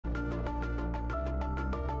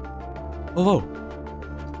Hello.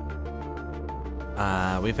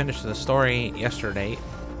 We finished the story yesterday.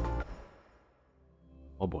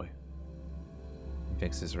 Oh boy. Let me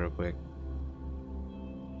fix this real quick.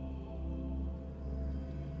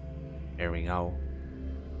 There we go.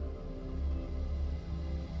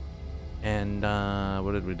 And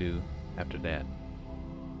what did we do after that?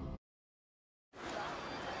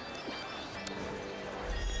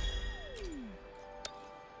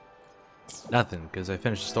 Nothing, because I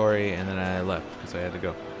finished the story and then I left because I had to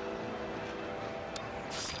go.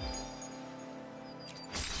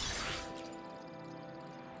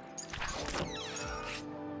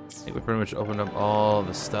 I think we pretty much opened up all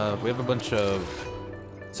the stuff. We have a bunch of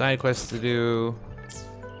side quests to do.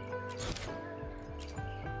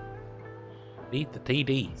 Beat the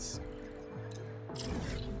TDs.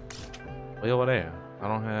 Well, what there? I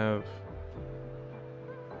don't have.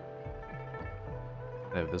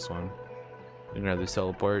 I have this one. We can grab these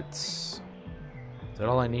teleports. Is that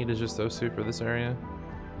all I need? Is just those two for this area?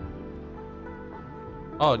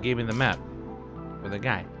 Oh, it gave me the map for the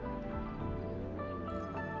guy.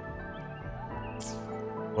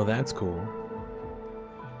 Well, that's cool.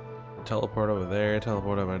 Teleport over there,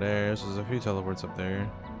 teleport over there. So there's a few teleports up there.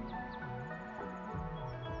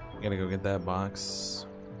 Gotta go get that box.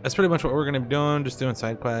 That's pretty much what we're gonna be doing. Just doing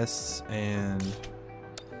side quests and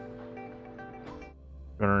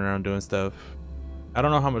running around doing stuff. I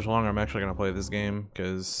don't know how much longer I'm actually gonna play this game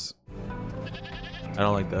because I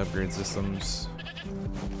don't like the upgrade systems.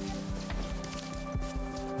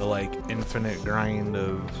 The like infinite grind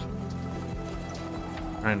of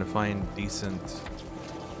trying to find decent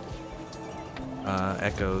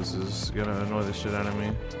echoes is gonna annoy the shit out of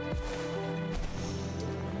me.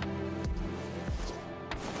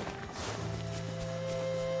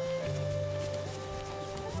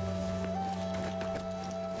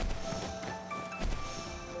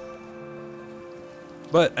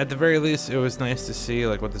 But at the very least, it was nice to see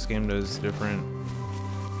like what this game does different.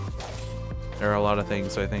 There are a lot of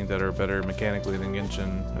things I think that are better mechanically than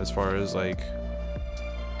Genshin, as far as like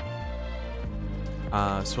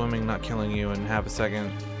swimming not killing you in half a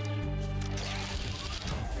second.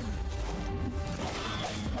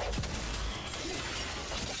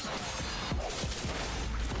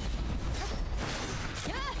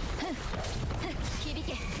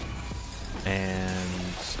 And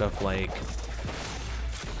stuff like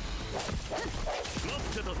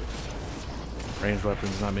ranged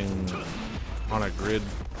weapons not being on a grid.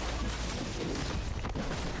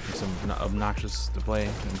 Makes them obnoxious to play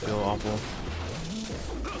and feel awful.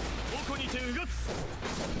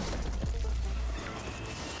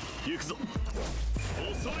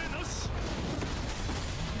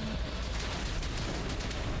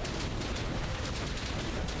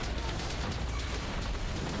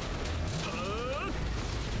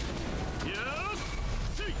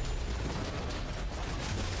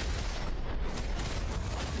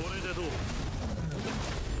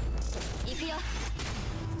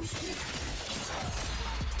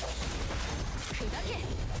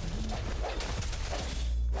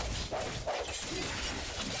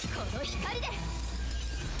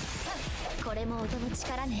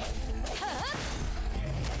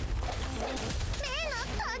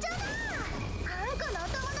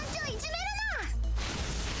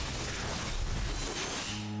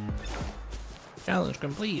 Challenge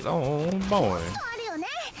complete. Oh boy.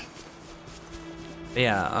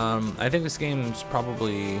 Yeah, I think this game's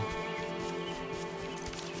probably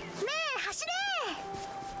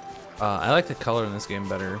I like the color in this game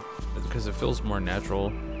better because it feels more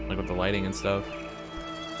natural, like with the lighting and stuff.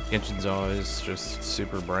 Genshin's always just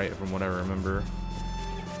super bright from what I remember.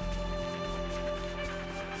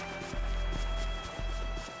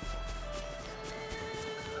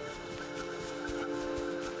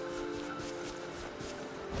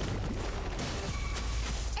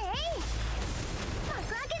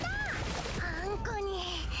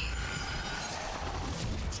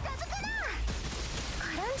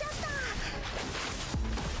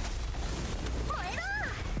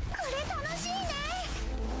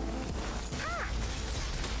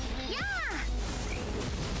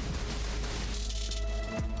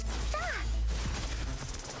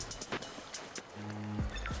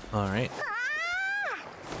 Alright.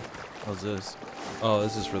 What's this? Oh,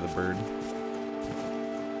 this is for the bird.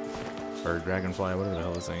 Or dragonfly, whatever the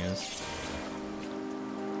hell this thing is.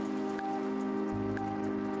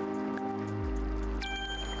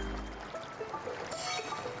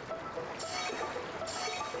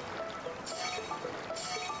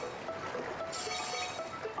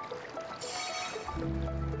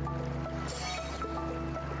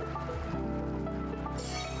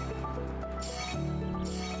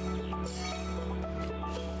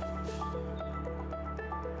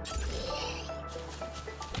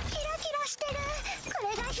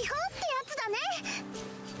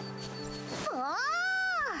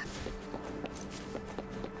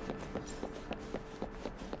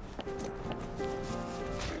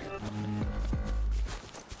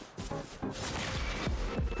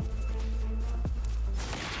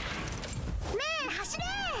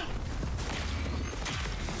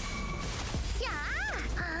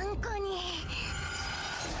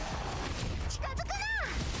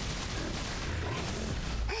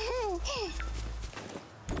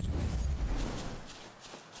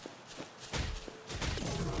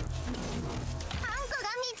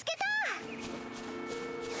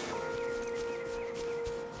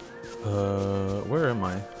 Where am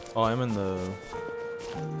I? Oh, I'm in the...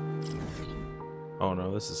 Oh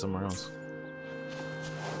no, this is somewhere else.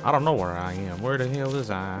 I don't know where I am. Where the hell is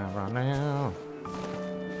I right now?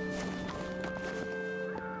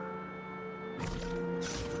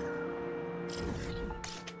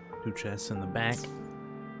 Two chests in the back.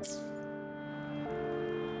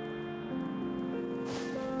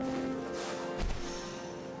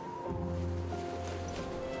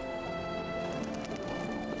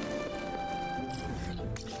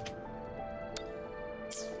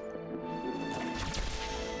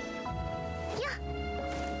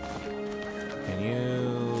 Can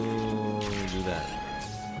you do that?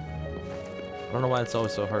 I don't know why it's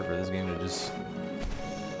always so hard for this game to just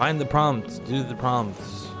find the prompts, do the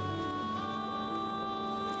prompts.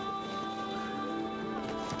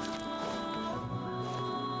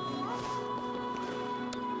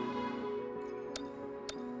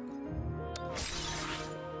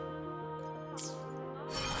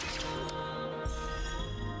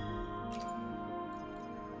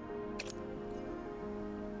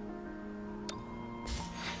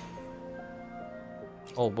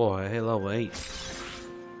 Oh boy, hey, level 8.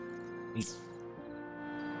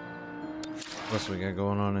 What else we got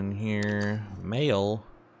going on in here? Mail.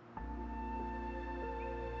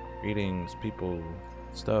 Greetings, people,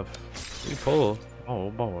 stuff. We full.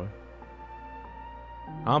 Oh boy.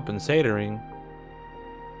 Compensatoring.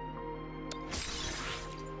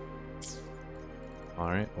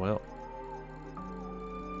 Alright, well.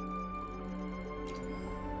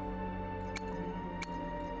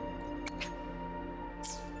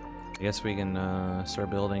 I guess we can start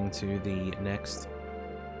building to the next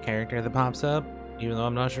character that pops up, even though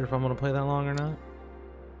I'm not sure if I'm going to play that long or not.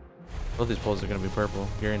 Both these poles are going to be purple,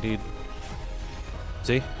 guaranteed.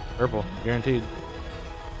 See? Purple, guaranteed.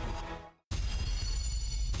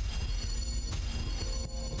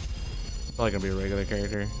 Probably going to be a regular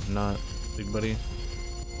character, not Big Buddy.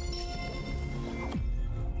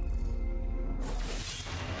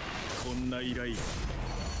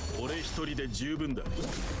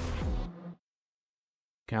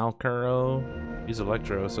 Calcuro. He's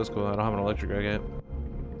Electro, so that's cool. I don't have an electric guy yet.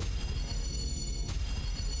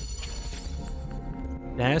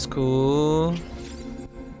 That's cool.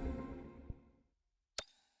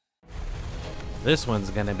 This one's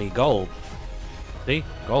gonna be gold. See?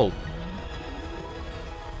 Gold.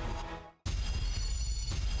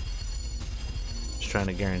 Just trying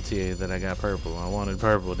to guarantee you that I got purple. I wanted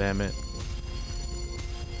purple, damn it.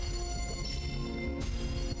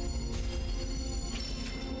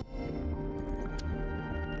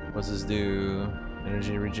 What's this do?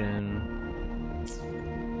 Energy regen.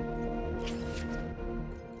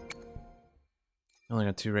 Only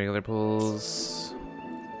got 2 regular pulls.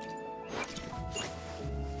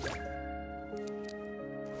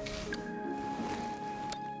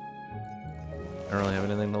 I don't really have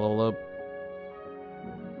anything to level up.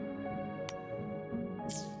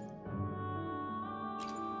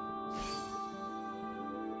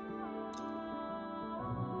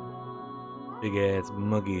 Big ass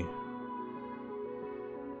muggy.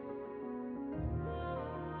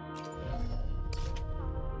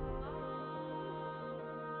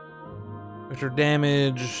 Extra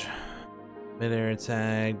damage, mid-air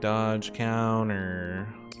attack, dodge, counter.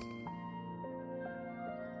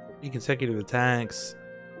 3 consecutive attacks.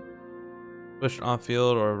 Pushed off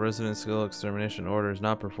field or resident skill extermination order is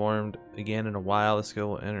not performed again in a while. The skill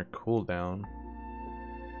will enter cooldown.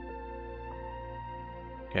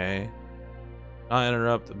 Okay. Not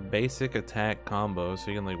interrupt basic attack combo,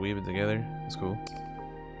 so you can like weave it together. That's cool.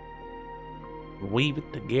 Weave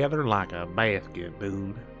it together like a basket,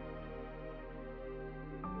 dude.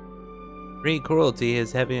 Great Cruelty,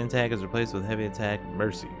 his heavy attack is replaced with heavy attack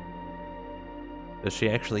Mercy. Does she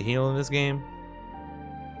actually heal in this game?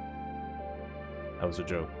 That was a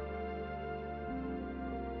joke.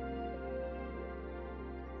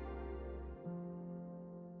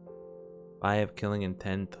 I have killing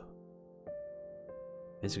intent.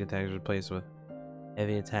 Basic attack is replaced with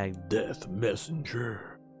heavy attack Death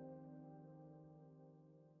Messenger.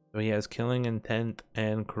 So he has killing intent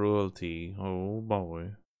and cruelty. Oh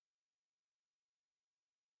boy.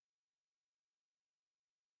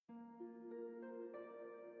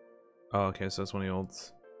 Oh, okay, so that's one of the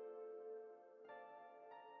olds.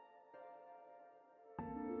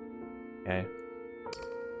 Okay.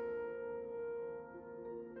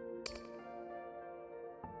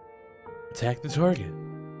 Attack the target.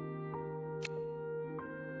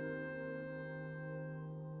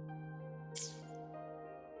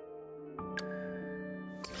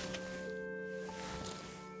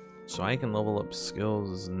 So I can level up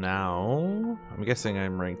skills now. I'm guessing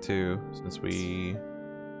I'm rank 2 since we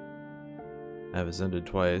have ascended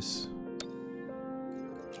twice.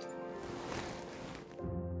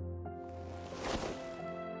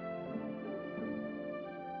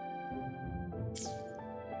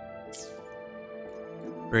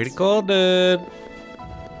 Pretty cool, dude.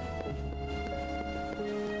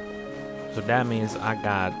 So that means I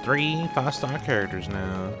got 3 5-star characters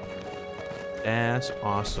now. That's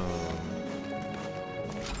awesome.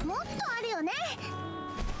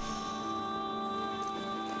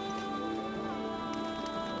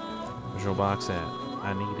 Where's your box at?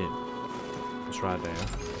 I need it. It's right there.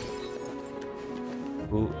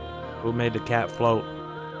 Who made the cat float?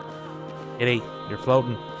 Kitty, you're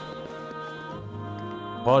floating.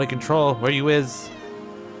 Quality control, where you is?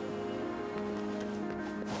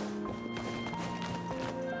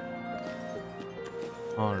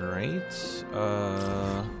 Alright.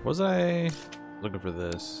 Was I looking for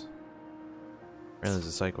this? Apparently there's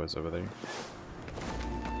a side quest over there.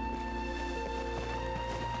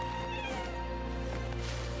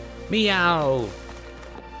 Meow!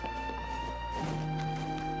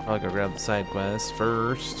 I'll go grab the side quest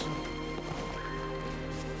first.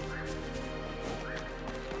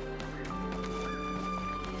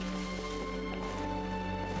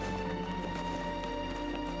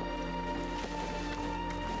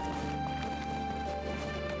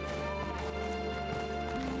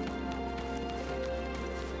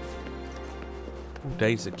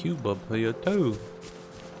 There's a cube up here too.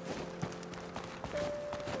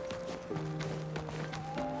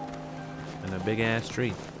 And a big ass tree.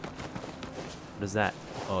 What is that?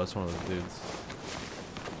 Oh, it's one of those dudes.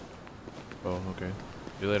 Oh, okay.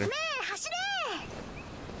 See you later.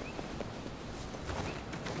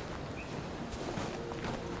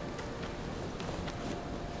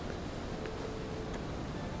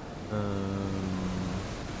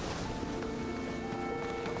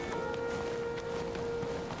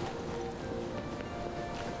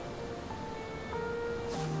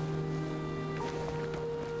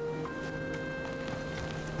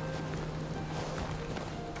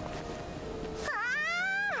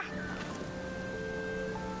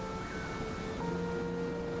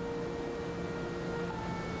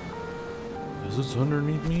 Is this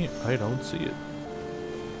underneath me? I don't see it.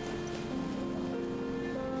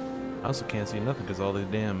 I also can't see nothing because all the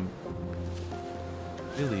damn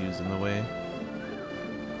leaves in the way.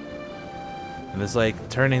 And it's like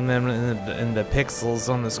turning them into pixels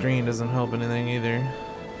on the screen doesn't help anything either.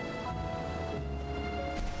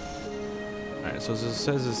 Alright, so it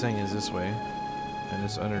says this thing is this way. And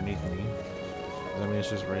it's underneath me. Does that mean it's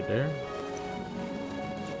just right there?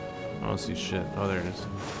 I don't see shit. Oh, there it is.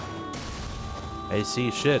 I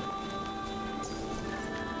see shit.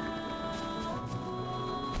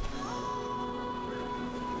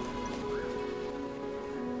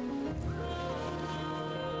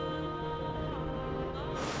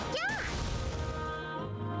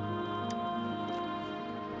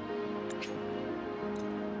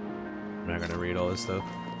 I'm not gonna read all this stuff.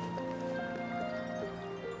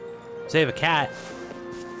 Save a cat.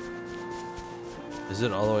 Is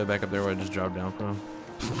it all the way back up there where I just dropped down from?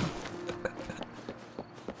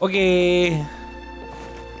 Okay,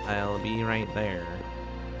 I'll be right there.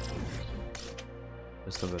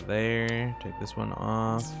 Just over there. Take this one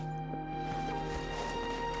off.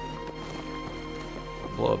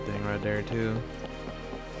 Blow up thing right there too.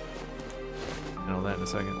 Handle that in a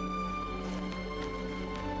second.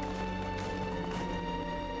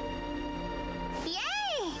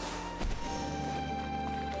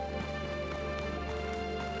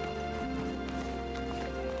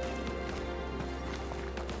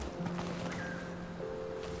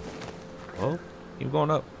 Oh, keep going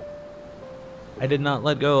up. I did not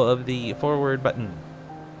let go of the forward button.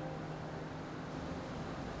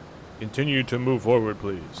 Continue to move forward,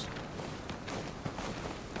 please.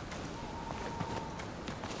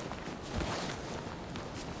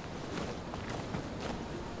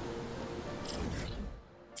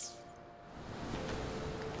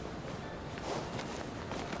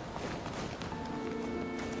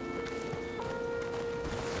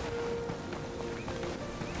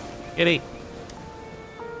 Kitty.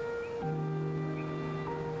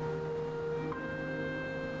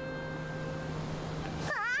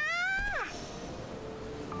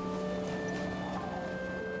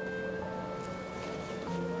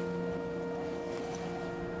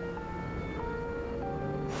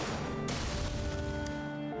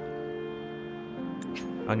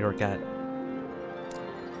 On your cat.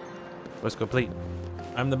 Quest complete.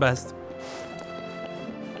 I'm the best.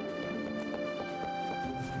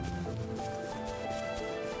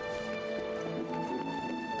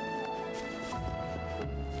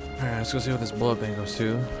 Alright, let's go see what this blow up thing goes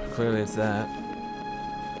to. Clearly it's that.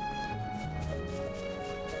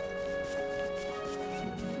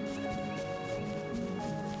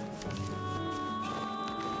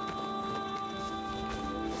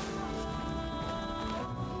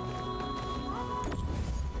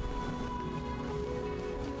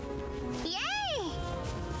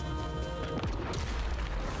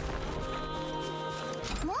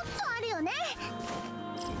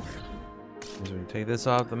 So we take this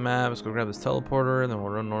off the map, let's go grab this teleporter, and then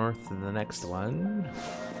we'll run north to the next one.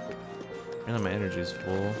 And my energy is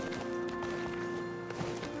full.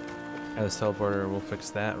 Yeah, this teleporter, we'll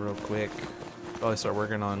fix that real quick. Probably start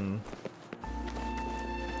working on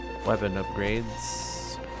weapon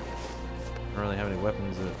upgrades. I don't really have any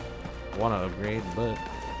weapons that want to upgrade, but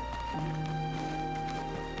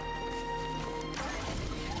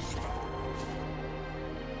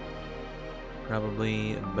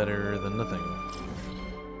probably better than nothing.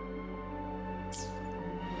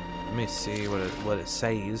 Let me see what it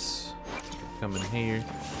says. Come in here.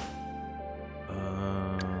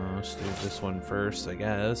 Let's do this one first, I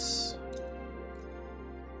guess.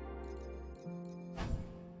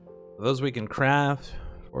 Those we can craft.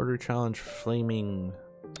 Order challenge flaming.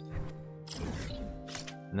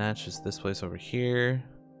 And that's just this place over here.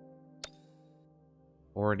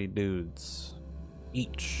 40 dudes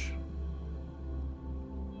each.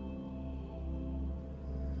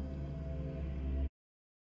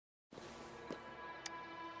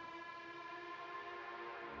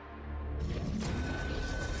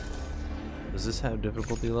 Does this have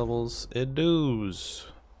difficulty levels? It does.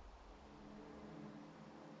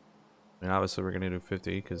 I mean, obviously we're gonna do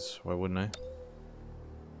 50, because why wouldn't I?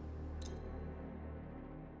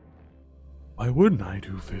 Why wouldn't I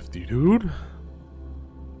do 50, dude?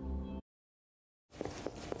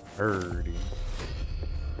 30.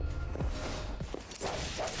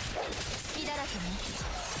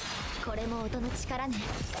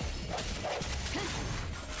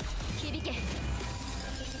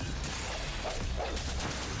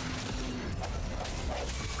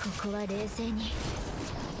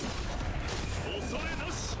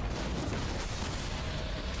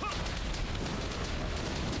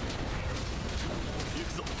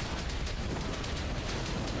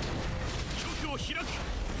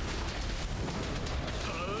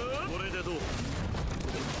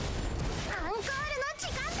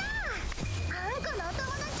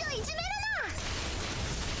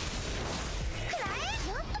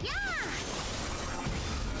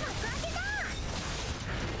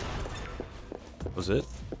 Was it?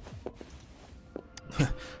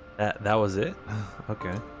 that was it?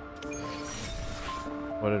 Okay.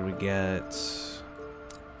 What did we get?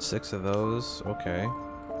 6 of those. Okay.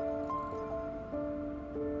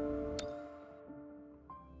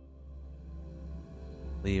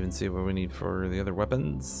 Leave and see what we need for the other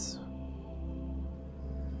weapons.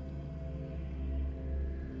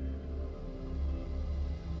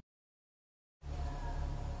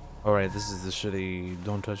 Alright, this is the shitty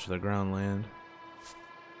don't touch the ground land.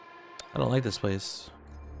 I don't like this place.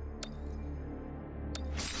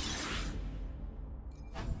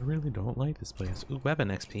 I really don't like this place. Ooh, weapon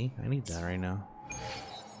XP. I need that right now.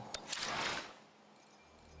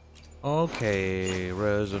 Okay,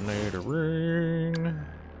 resonator ring.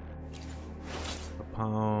 A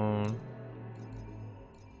pound.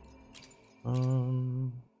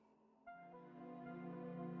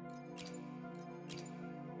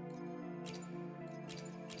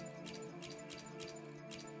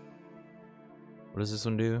 What does this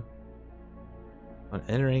one do? On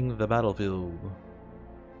entering the battlefield,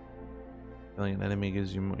 killing an enemy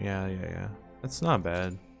gives you more. Yeah. That's not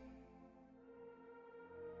bad.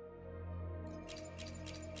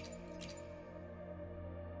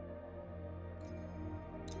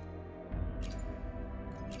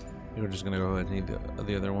 We're just gonna go ahead and need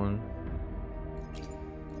the other one.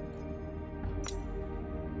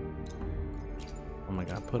 Oh my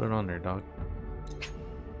god, put it on there, dog.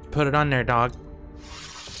 Put it on there, dog.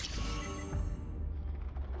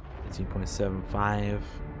 18.75.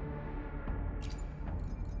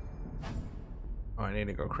 Oh, I need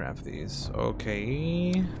to go craft these.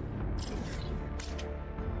 Okay.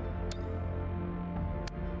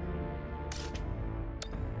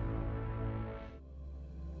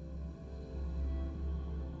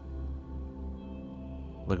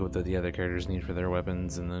 Look at what the other characters need for their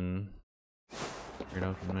weapons and then figure it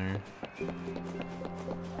out from there.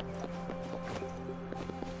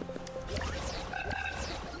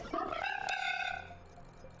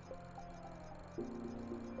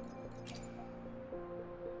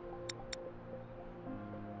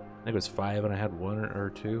 I think it was 5 and I had 1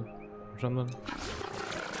 or 2 or something.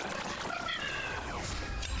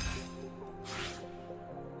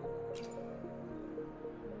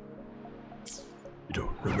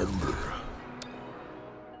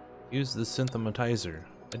 Use the synthematizer.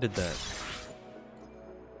 I did that.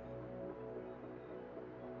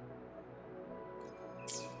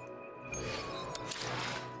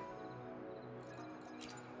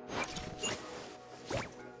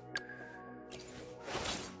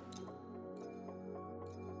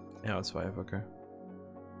 Now it's 5, okay.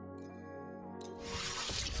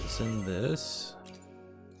 So send this.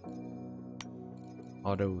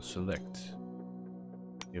 Auto select.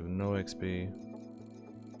 You have no XP.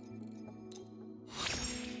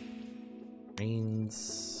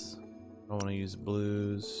 Greens. I want to use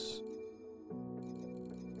blues.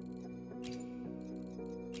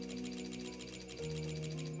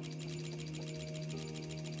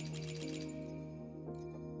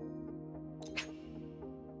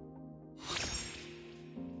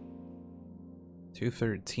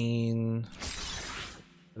 $213.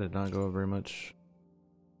 That did not go very much.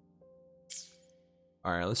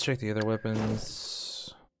 Alright, let's check the other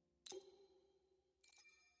weapons.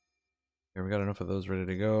 Okay, we got enough of those ready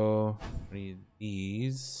to go. I need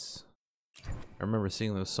these. I remember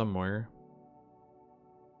seeing those somewhere.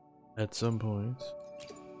 At some point.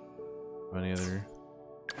 Any other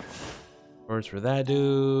words for that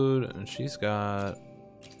dude? And she's got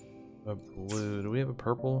a blue. Do we have a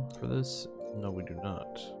purple for this? No, we do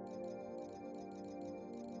not.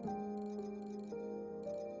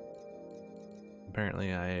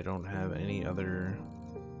 Apparently, I don't have any other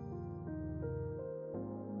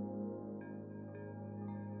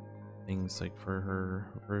things like for her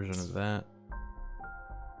version of that.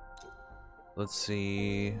 Let's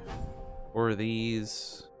see. For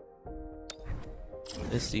these,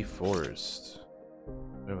 Misty Forest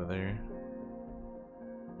over there.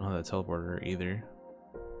 I don't have that teleporter either.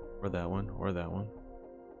 Or that one, or that one.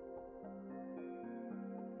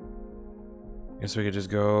 Guess we could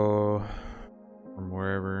just go from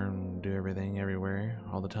wherever and do everything everywhere,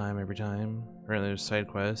 all the time, every time. Apparently there's side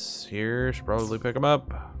quests here, should probably pick them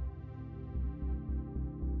up.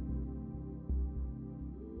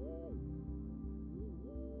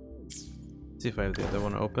 See if I have the other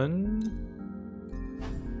one open.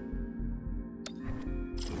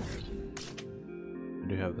 I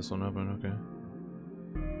do have this one open, okay.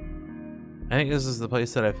 I think this is the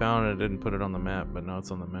place that I found and I didn't put it on the map, but now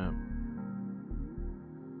it's on the map.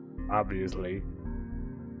 Obviously.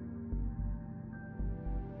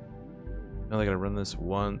 I only gotta run this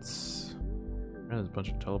once. There's a bunch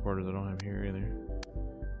of teleporters I don't have here either.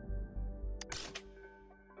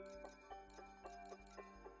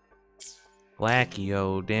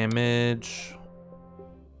 Blackio damage.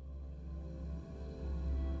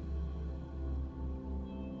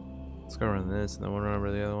 Let's go run this and then we'll run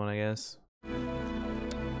over the other one, I guess.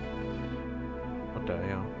 What the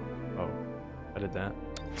hell? Oh, I did that.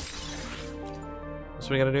 That's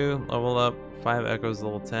what we gotta do. Level up 5 echoes,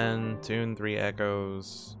 level 10, tune 3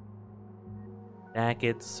 echoes.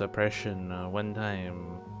 Jacket suppression, one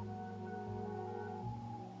time.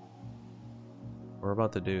 We're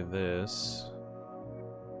about to do this.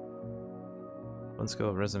 One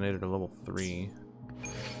skill resonator to level 3.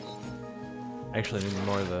 I actually need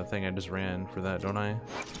more of the thing I just ran for that, don't I?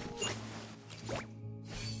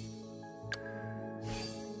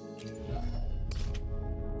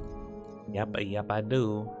 Yep, I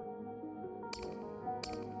do.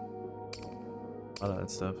 All that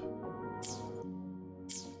stuff.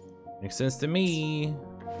 Makes sense to me.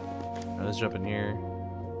 Now let's jump in here.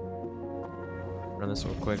 Run this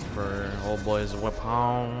real quick for old boy's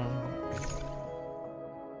weapon.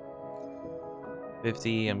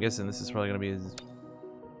 50. I'm guessing this is probably gonna be as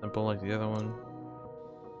simple like the other one.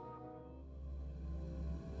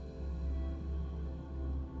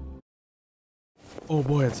 Oh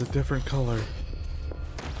boy, it's a different color.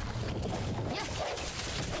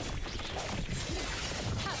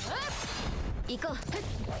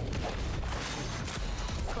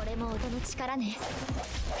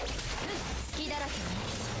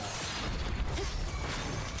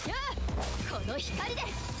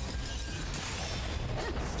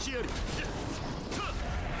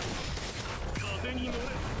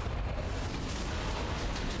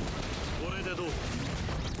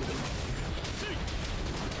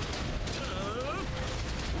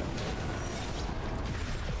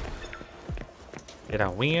 Did I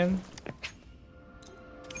win?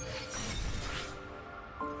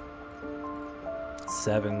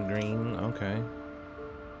 Seven green, okay.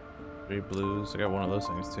 3 blues. I got one of those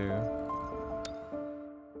things too.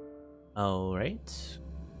 Alright.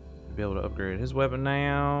 Be able to upgrade his weapon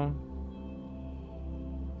now.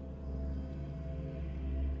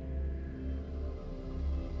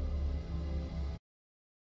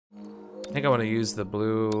 I think I want to use the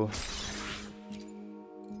blue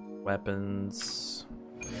weapons.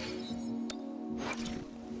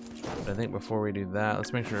 But I think before we do that,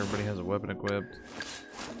 let's make sure everybody has a weapon equipped.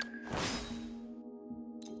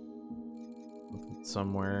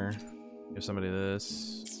 Somewhere. Give somebody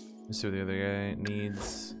this. Let's see what the other guy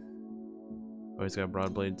needs. Oh, he's got a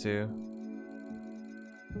broad blade too.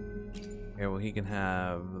 Okay, well he can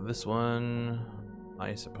have this one,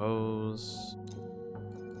 I suppose.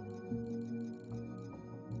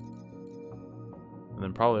 And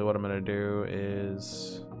then probably what I'm gonna do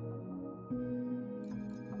is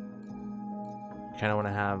kinda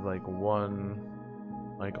wanna have like one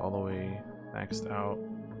like all the way maxed out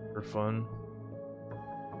for fun.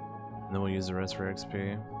 And then we'll use the rest for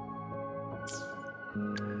XP.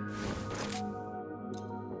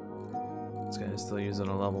 This guy's still using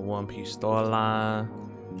a level 1 pistola.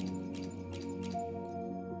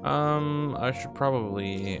 I should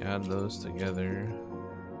probably add those together.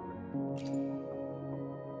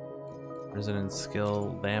 Resonant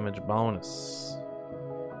skill damage bonus.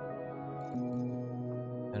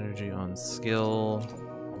 Energy on skill.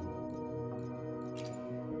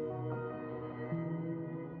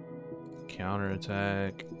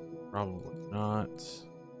 Counterattack, probably not.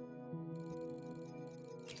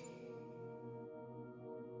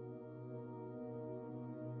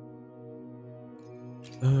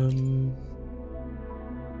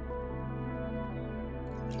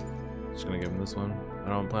 Just gonna give him this one. I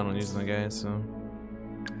don't plan on using the guy, so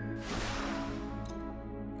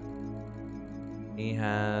he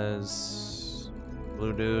has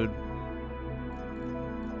blue dude.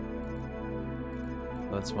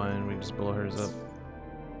 That's fine, we just blow hers up.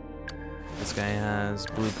 This guy has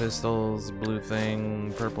blue pistols, blue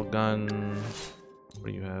thing, purple gun. What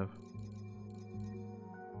do you have?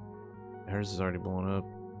 Hers is already blown up.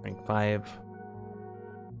 Rank 5.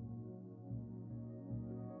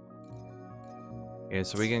 Okay,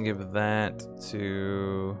 so we can give that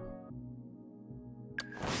to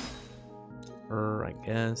her, I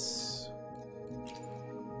guess.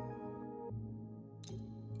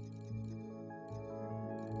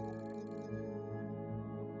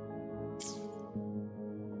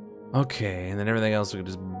 Okay, and then everything else we could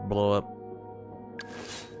just blow up.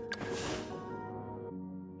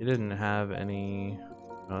 He didn't have any.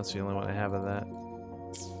 No, that's the only one I have of that.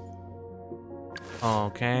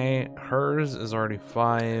 Okay, hers is already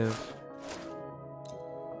 5.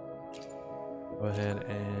 Go ahead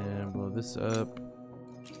and blow this up.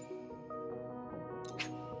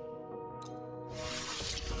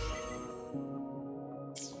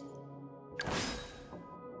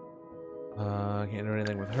 Can't do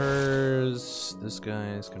anything with hers. This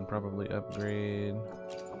guy's can probably upgrade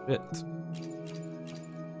it.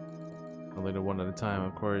 Only do one at a time,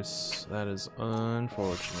 of course. That is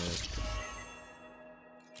unfortunate.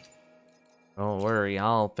 Don't worry,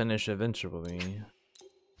 I'll finish eventually.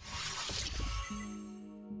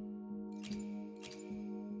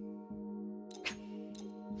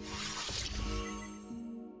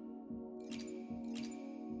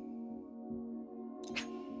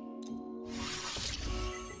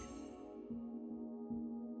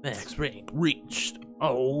 Max rank reached.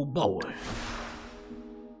 Oh boy.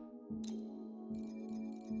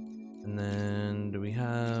 And then do we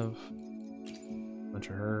have a bunch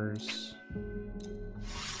of hers?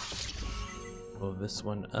 Blow this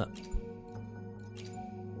one up.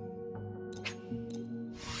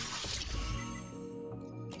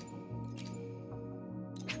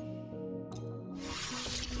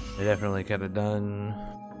 They definitely could have done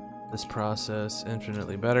this process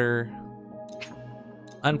infinitely better.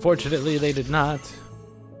 Unfortunately, they did not.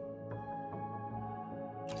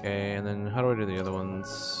 Okay, and then how do I do the other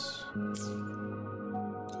ones?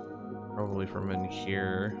 Probably from in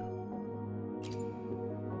here.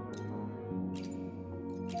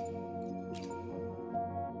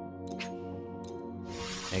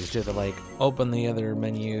 You have to like open the other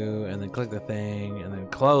menu and then click the thing and then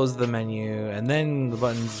close the menu and then the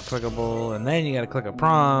button's clickable and then you gotta click a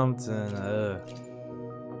prompt and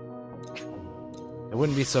it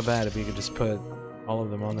wouldn't be so bad if you could just put all of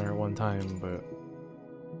them on there at one time, but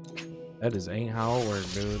that just ain't how it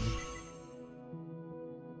works, dude.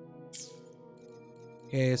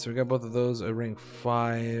 Okay, so we got both of those at rank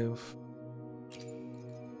 5.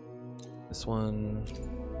 This one.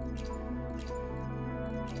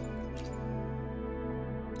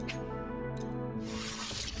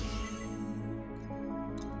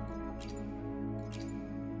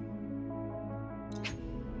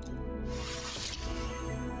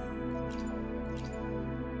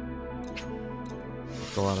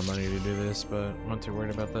 It's a lot of money to do this, but I'm not too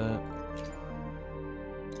worried about that.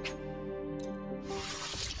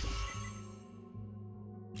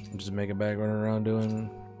 Just make it back running around doing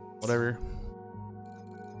whatever.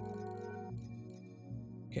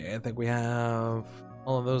 Okay, I think we have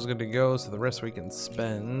all of those good to go, so the rest we can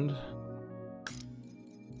spend. Go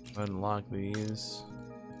ahead and lock these.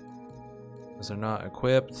 Because they're not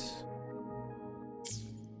equipped.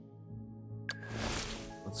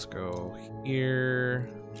 Let's go here.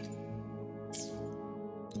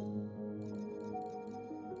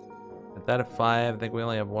 At that at 5, I think we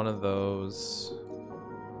only have one of those.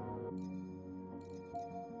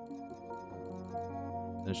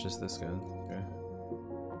 It's just this gun. Okay.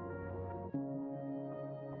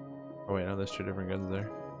 Oh wait, no, there's 2 different guns there.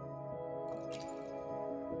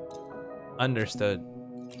 Understood.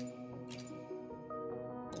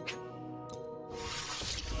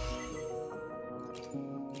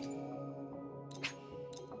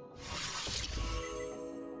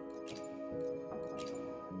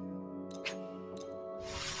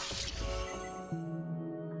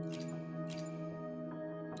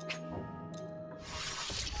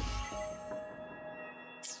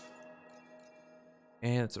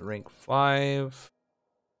 And it's a rank 5.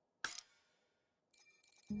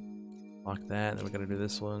 Lock that, then we gotta do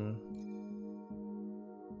this one.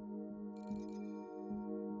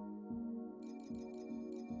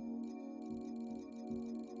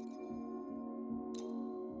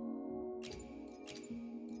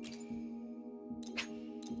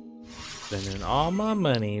 Spending all my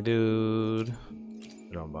money, dude.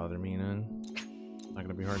 It don't bother me none. Not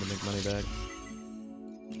gonna be hard to make money back.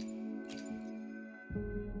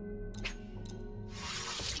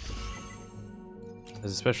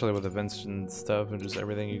 Especially with events and stuff and just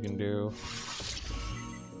everything you can do.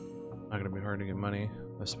 Not gonna be hard to get money.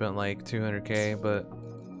 I've spent like 200k, but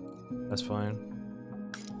that's fine.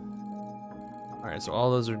 Alright, so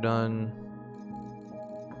all those are done.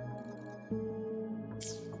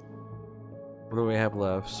 What do we have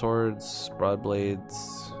left? Swords, broad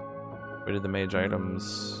blades. We did the mage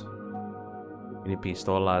items. We need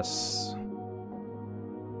pistolas.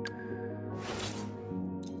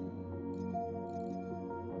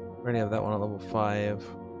 Already have that one at level 5.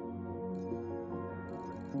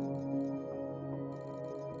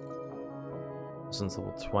 This one's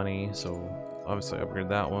level 20, so obviously upgrade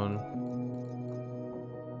that one.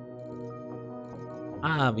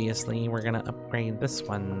 Obviously, we're gonna upgrade this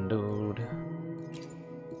one, dude.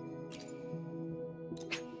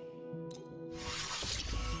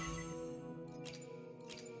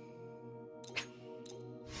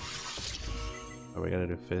 Oh, we gotta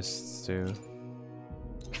do fists too.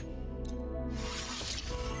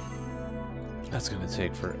 That's gonna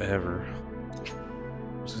take forever.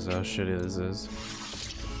 Just because how shitty this is.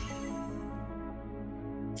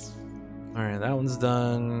 Alright, that one's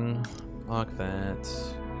done. Lock that.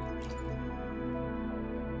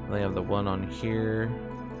 They have the one on here.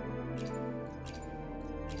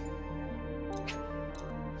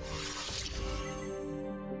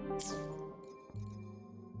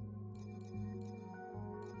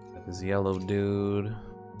 Got this yellow dude.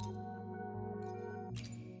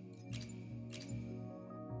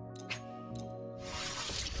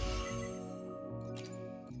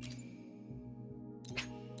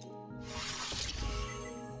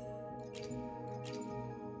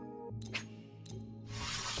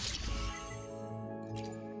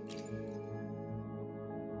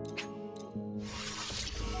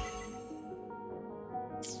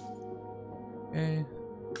 Okay.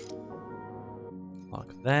 Lock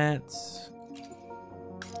that.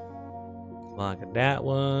 Lock that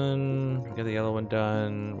one. We got the yellow one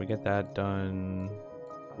done. We get that done.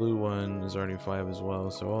 Blue one is already 5 as well,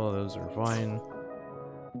 so all of those are fine.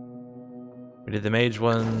 We did the mage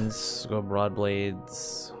ones. Go broad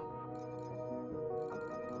blades.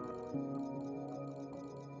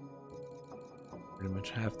 Pretty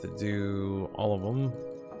much have to do all of them.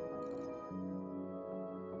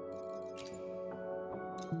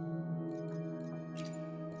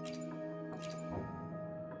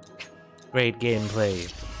 Great gameplay.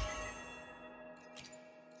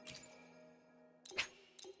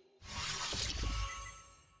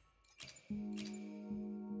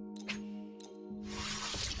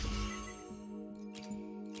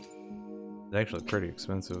 It's actually pretty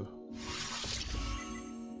expensive.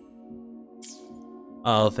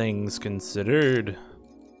 All things considered.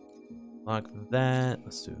 Lock that.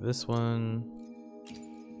 Let's do this one.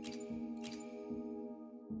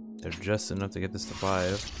 They're just enough to get this to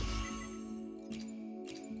 5.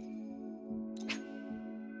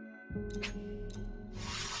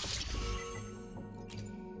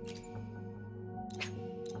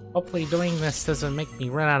 Hopefully doing this doesn't make me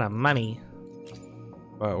run out of money.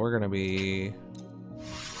 But we're gonna be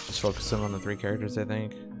just focusing on the 3 characters, I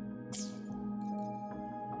think.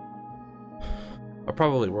 I'll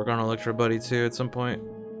probably work on Electro Buddy too at some point.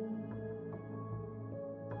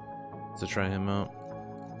 To try him out.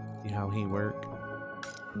 See how he work.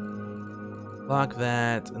 Block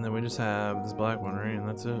that, and then we just have this black one, right? And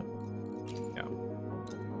that's it. Yeah.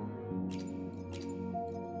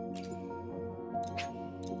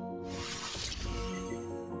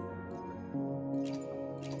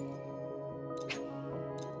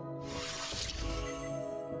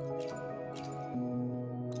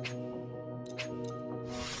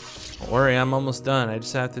 Don't worry, I'm almost done. I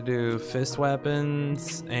just have to do fist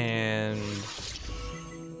weapons and I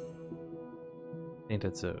think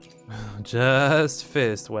that's it. Just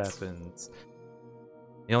fist weapons.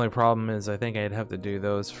 The only problem is I think I'd have to do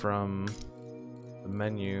those from the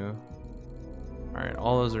menu. Alright,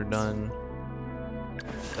 all those are done.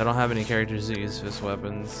 I don't have any characters that use fist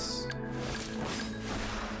weapons.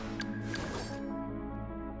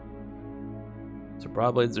 So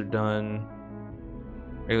broad blades are done.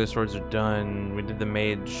 Regular swords are done. We did the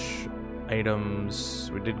mage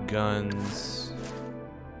items. We did guns.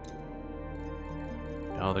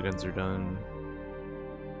 All the guns are done.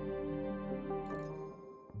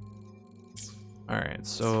 Alright,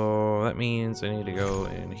 so that means I need to go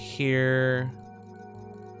in here.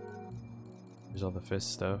 There's all the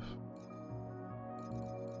fist stuff.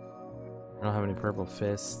 I don't have any purple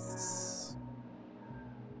fists.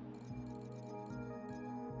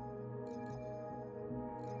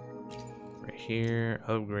 Right here,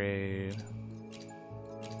 upgrade.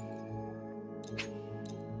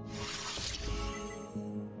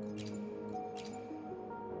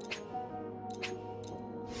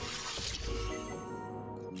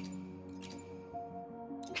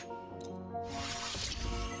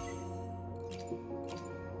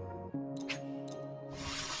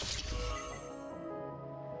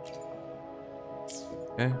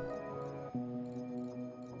 Okay.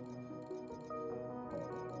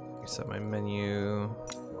 Reset my menu.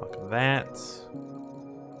 Lock that.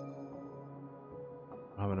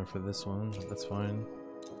 I don't have enough for this one, but that's fine.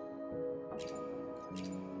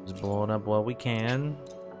 Just blow it up while we can.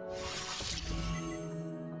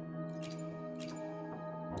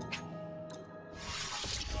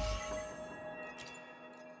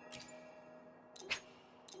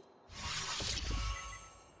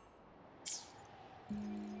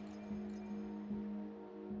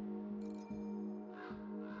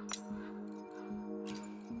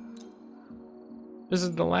 This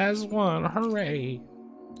is the last one, hooray!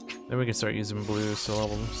 Then we can start using blue to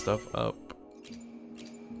level stuff up.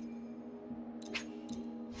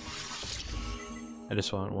 I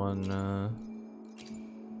just want one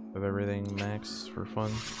of everything max for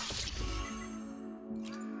fun.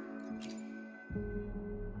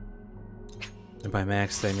 And by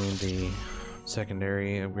max, I mean the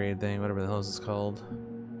secondary upgrade thing, whatever the hell this is called.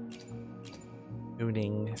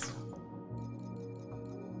 Tuning.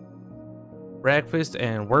 Breakfast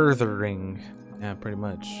and Wuthering. Yeah, pretty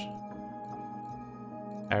much.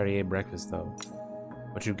 I already ate breakfast though.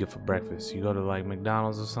 What you get for breakfast? You go to like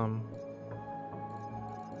McDonald's or something?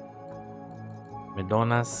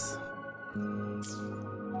 McDonald's?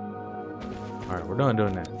 Alright, we're done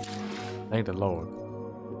doing that. Thank the Lord.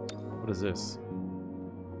 What is this?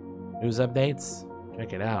 News updates?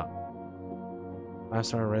 Check it out.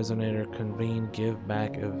 5-star resonator convene give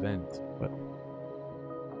back event. What?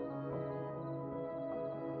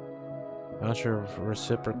 Voucher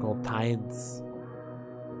reciprocal tides.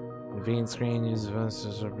 Convene screen uses events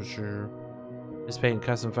to sure. Participate in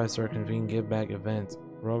custom 5-star convene give back event.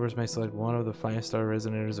 Rovers may select one of the 5-star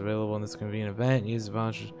resonators available in this convene event. Use the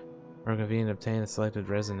voucher or convene and obtain a selected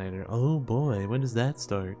resonator. Oh boy, when does that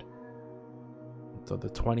start? So the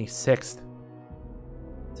 26th.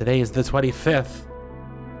 Today is the 25th.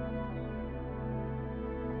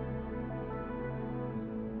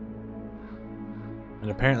 And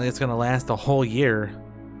apparently it's gonna last a whole year.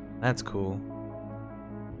 That's cool.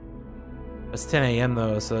 It's 10 a.m.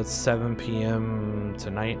 though, so it's 7 p.m.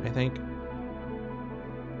 tonight, I think.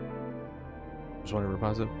 Just want to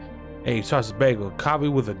repause it. Hey, sausage bagel, coffee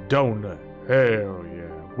with a donut. Hell yeah,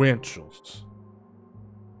 Winchell's.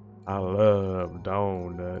 I love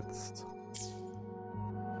donuts.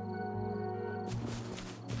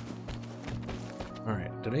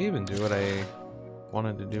 Alright, did I even do what I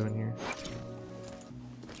wanted to do in here?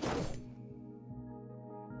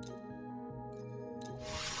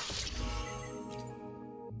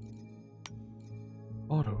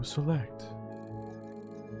 Auto select.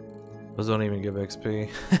 Those don't even give XP.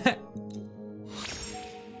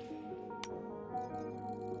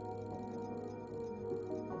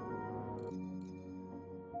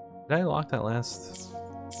 Did I lock that last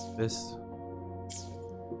fist?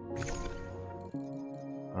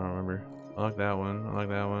 I don't remember. I like that one. I like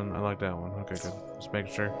that one. I like that one. Okay, good. Just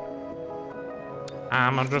making sure.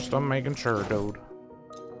 I'm just making sure, dude.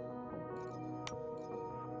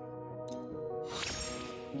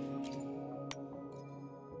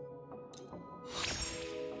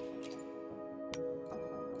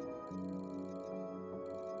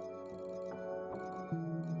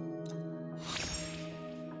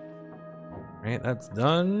 Right, that's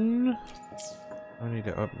done. I need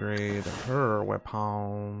to upgrade her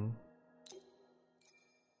weapon.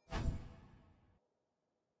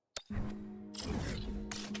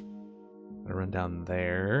 Gotta run down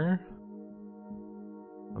there.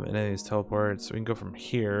 I'm in these teleports, so we can go from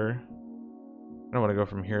here. I don't want to go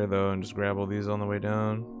from here though and just grab all these on the way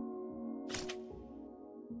down.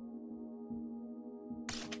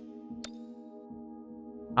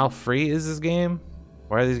 How free is this game?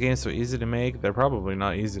 Why are these games so easy to make? They're probably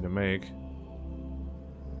not easy to make.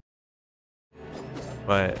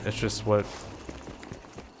 But it's just what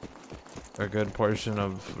a good portion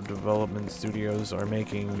of development studios are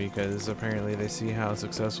making, because apparently they see how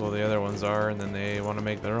successful the other ones are and then they want to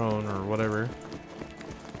make their own or whatever.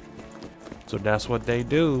 So that's what they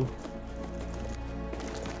do.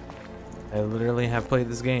 I literally have played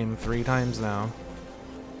this game 3 times now.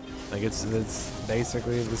 Like it's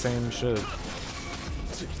basically the same shit.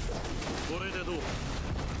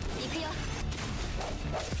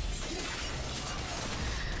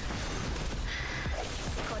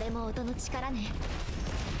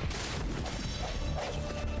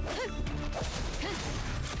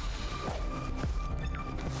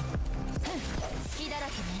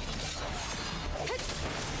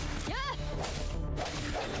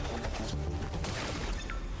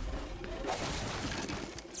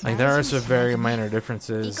 Like there are some very minor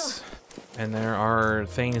differences, and there are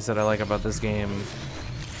things that I like about this game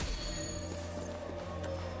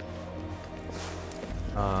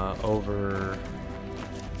over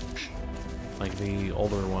like the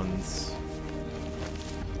older ones,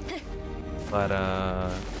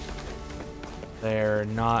 but they're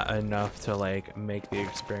not enough to like make the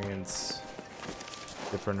experience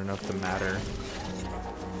different enough to matter.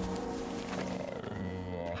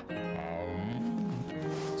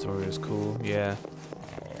 Story is cool, yeah.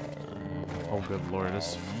 Oh good lord, this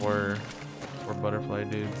is four butterfly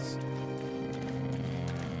dudes.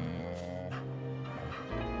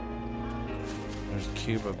 There's a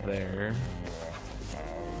cube up there.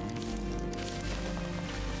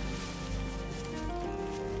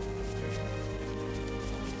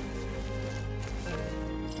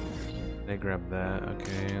 They grab that.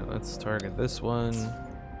 Okay, let's target this one.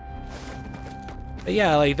 But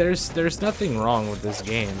yeah, like there's nothing wrong with this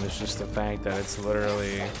game. It's just the fact that it's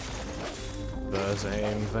literally the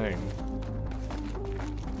same thing.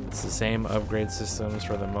 It's the same upgrade systems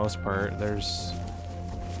for the most part. There's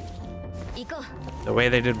the way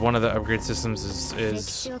they did one of the upgrade systems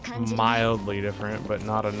is mildly different, but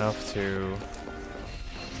not enough to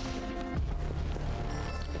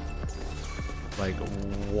like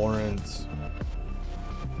warrant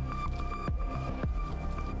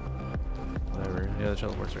whatever. Yeah, the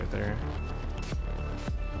teleport's right there.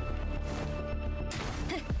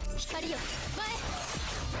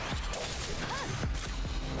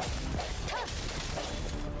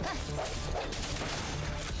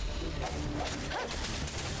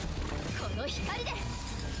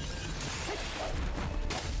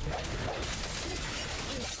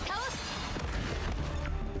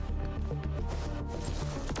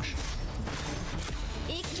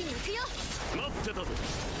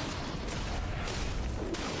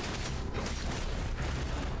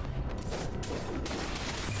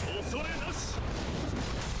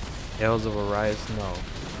 Tales of Arise?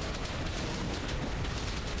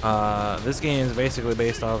 No. This game is basically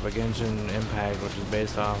based off of Genshin Impact, which is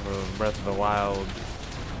based off of Breath of the Wild,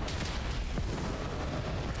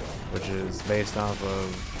 which is based off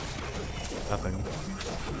of nothing.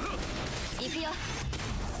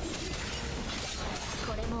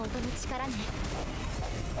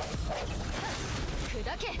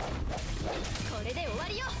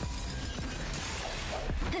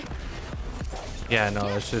 Yeah, no,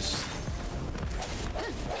 it's just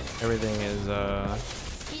everything is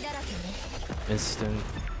instant.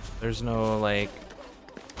 There's no like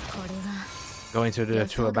going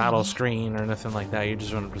to a battle screen or nothing like that. You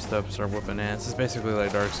just run up to stuff and start whooping ass. It's basically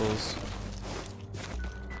like Dark Souls.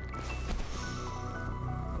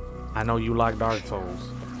 I know you like Dark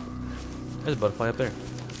Souls. There's a butterfly up there.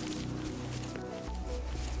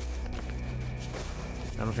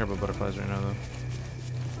 I don't care about butterflies right now though.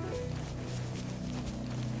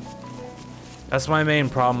 That's my main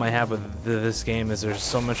problem I have with this game is there's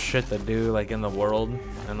so much shit to do like in the world,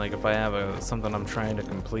 and like if I have something I'm trying to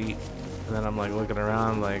complete, and then I'm like looking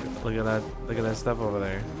around like look at that stuff over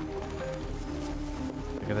there.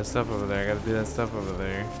 Look at that stuff over there. I gotta do that stuff over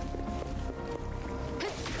there.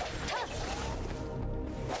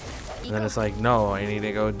 And then it's like, no, I need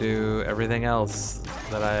to go do everything else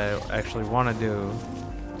that I actually want to do.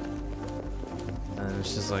 And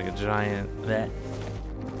it's just like a giant that.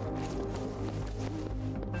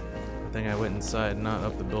 I think I went inside, not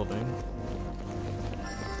up the building.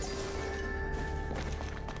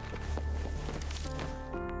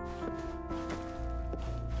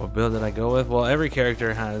 What build did I go with? Well, every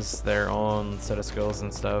character has their own set of skills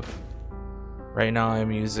and stuff. Right now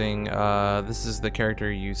I'm using, this is the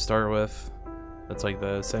character you start with. That's like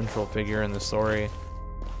the central figure in the story.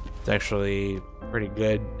 It's actually pretty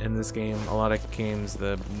good in this game. A lot of games,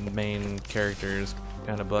 the main characters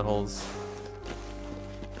kind of buttholes.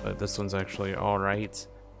 But this one's actually alright.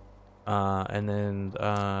 And then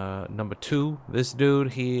number 2, this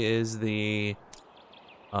dude, he is the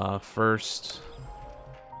first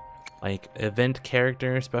like event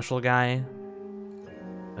character, special guy.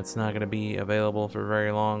 That's not gonna be available for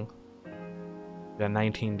very long. Got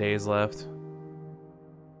 19 days left.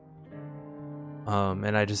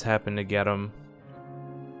 And I just happened to get him.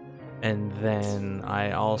 And then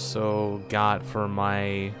I also got for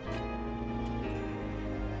my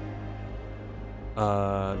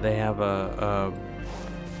they have a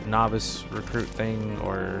novice recruit thing,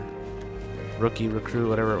 or rookie recruit,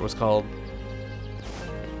 whatever it was called.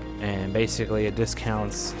 And basically it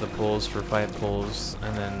discounts the pulls for 5 pulls,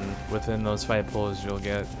 and then within those 5 pulls you'll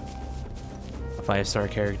get a 5-star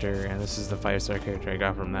character, and this is the 5-star character I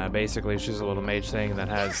got from that. Basically it's just a little mage thing that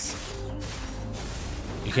has,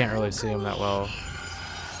 you can't really see them that well,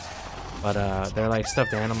 but they're like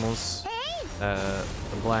stuffed animals, the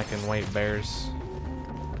black and white bears.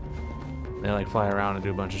 They like fly around and do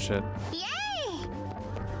a bunch of shit.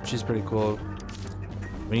 She's pretty cool.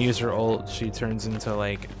 When you use her ult, she turns into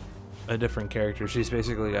like a different character. She's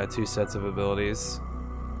basically got 2 sets of abilities.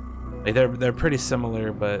 Like they're pretty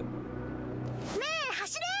similar, but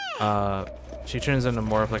she turns into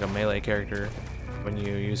more of like a melee character when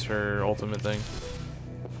you use her ultimate thing.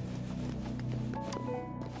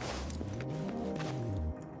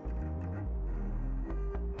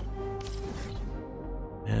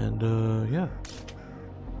 And yeah.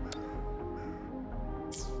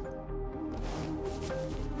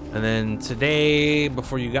 And then today,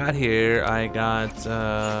 before you got here, I got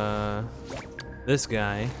this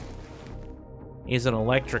guy. He's an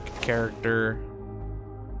electric character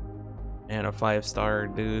and a 5-star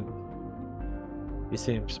dude. He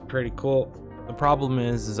seems pretty cool. The problem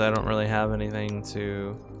is I don't really have anything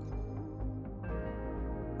to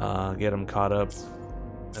get him caught up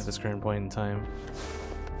at this current point in time.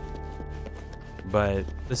 But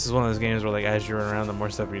this is one of those games where, like, as you run around, the more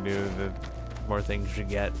stuff you do, the more things you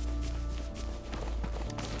get.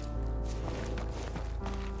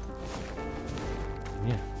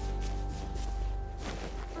 Yeah.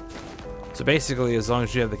 So basically, as long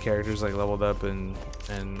as you have the characters like leveled up and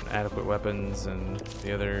adequate weapons and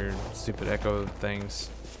the other stupid echo things,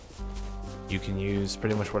 you can use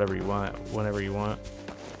pretty much whatever you want, whenever you want.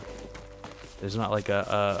 There's not like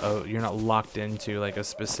you're not locked into like a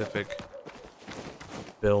specific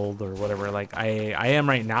build or whatever. Like I am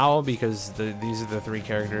right now, because these are the 3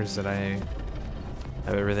 characters that I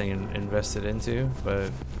have everything invested into,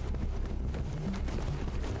 but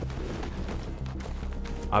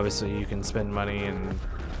obviously you can spend money and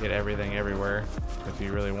get everything everywhere if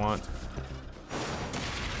you really want.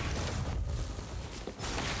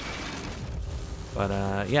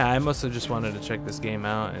 But yeah, I mostly just wanted to check this game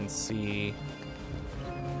out and see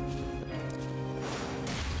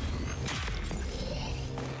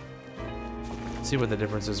what the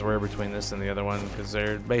differences were between this and the other one, because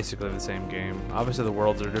they're basically the same game. Obviously the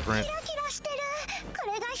worlds are different.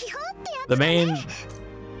 The main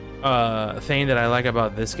thing that I like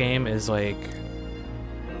about this game is like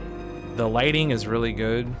the lighting is really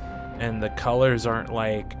good, and the colors aren't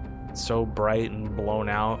like so bright and blown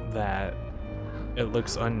out that it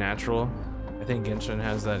looks unnatural. I think Genshin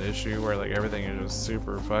has that issue where like everything is just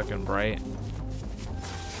super fucking bright.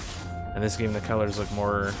 In this game the colors look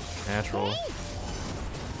more natural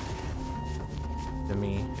to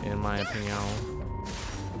me, in my opinion.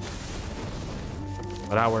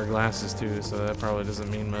 But I wear glasses too, so that probably doesn't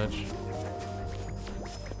mean much.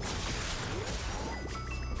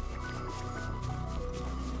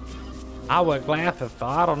 I wear glasses, so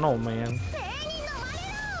I don't know, man.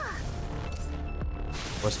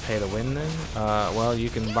 What's pay to win then? Well, you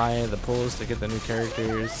can buy the pulls to get the new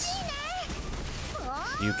characters.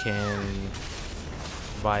 You can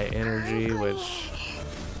buy energy, which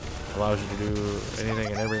allows you to do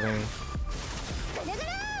anything and everything.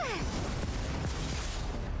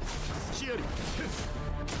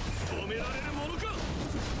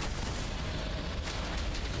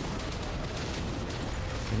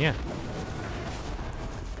 And yeah.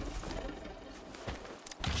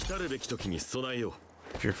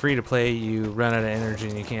 If you're free to play, you run out of energy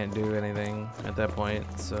and you can't do anything at that point.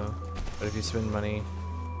 So, but if you spend money,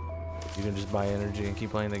 you can just buy energy and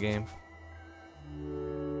keep playing the game.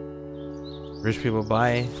 Rich people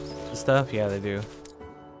buy the stuff? Yeah, they do.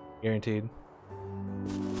 Guaranteed.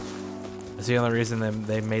 That's the only reason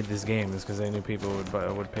they made this game, is because they knew people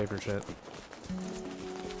would pay for shit.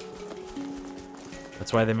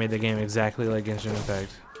 That's why they made the game exactly like Genshin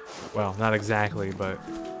Impact. Well, not exactly, but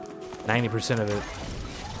 90% of it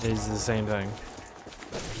is the same thing.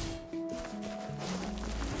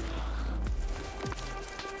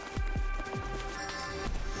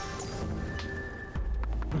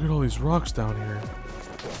 Look at all these rocks down here.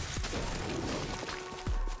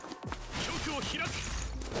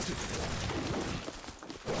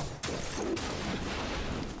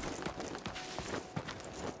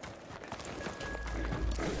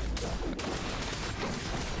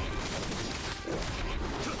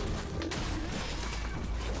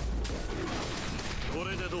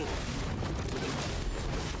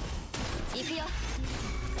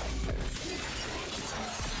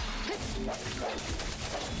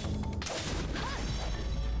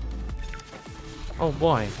 Oh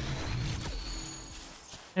boy.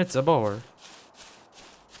 It's a boar.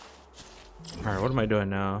 Alright, what am I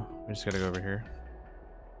doing now? I just gotta go over here.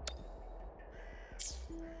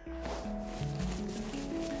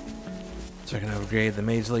 So I can upgrade the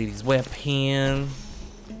mage lady's weapon.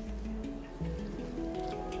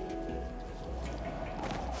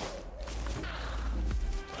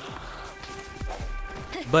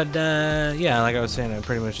 But yeah, like I was saying, I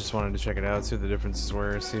pretty much just wanted to check it out, see what the differences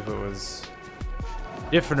were, see if it was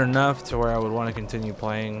different enough to where I would want to continue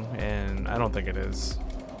playing, and I don't think it is.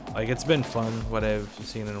 Like, it's been fun what I've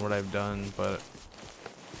seen and what I've done, but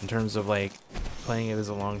in terms of like playing it as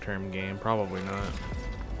a long-term game, probably not.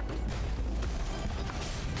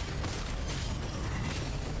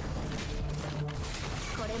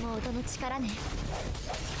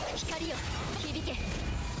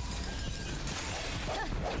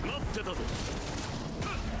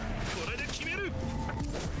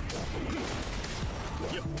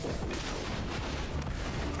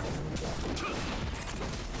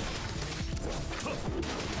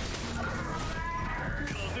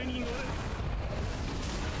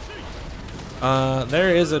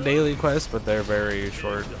 There is a daily quest, but they're very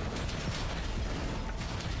short.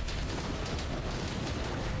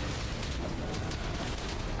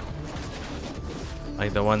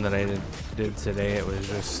 Like the one that I did today, it was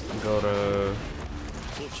just go to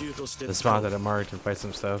the spot that I marked and fight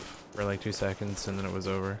some stuff for like 2 seconds, and then it was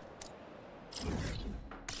over.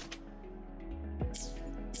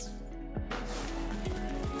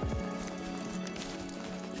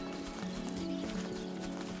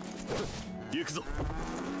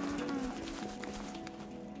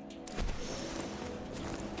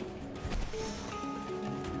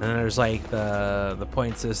 And then there's like the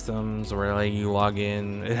point systems where like you log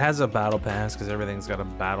in. It has a battle pass because everything's got a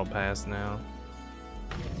battle pass now.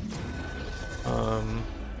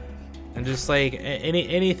 And just like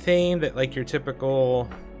anything that like your typical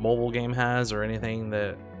mobile game has, or anything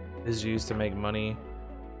that is used to make money,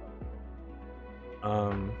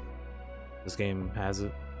 this game has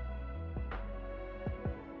it.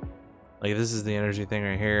 Like this is the energy thing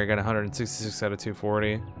right here. I got 166 out of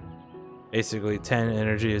 240. Basically 10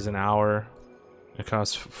 energy is an hour. It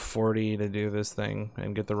costs 40 to do this thing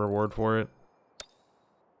and get the reward for it.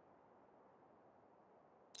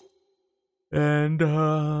 And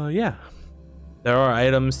yeah, there are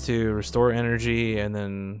items to restore energy, and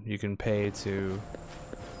then you can pay to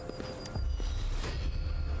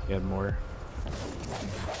get more.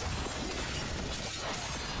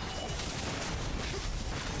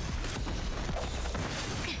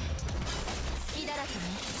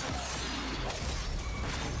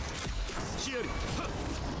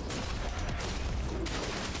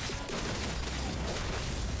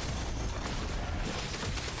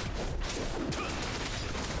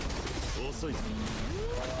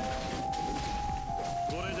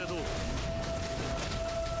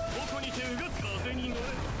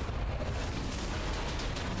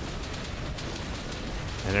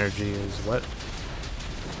 Energy is what?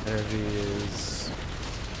 Energy is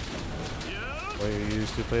what you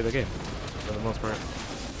use to play the game, for the most part.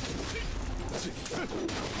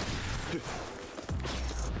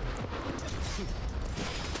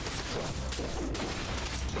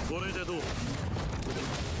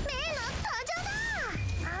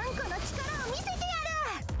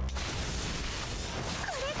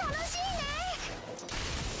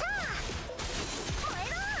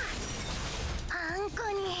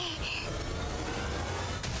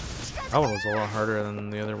 That one was a lot harder than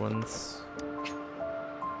the other ones.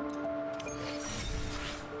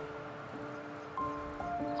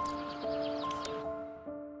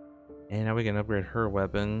 And now we can upgrade her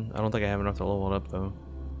weapon. I don't think I have enough to level it up though.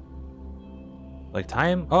 Like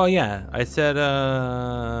time? Oh yeah, I said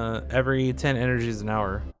every 10 energies an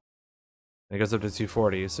hour. It goes up to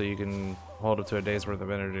 240, so you can hold up to a day's worth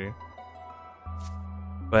of energy.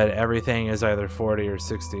 But everything is either 40 or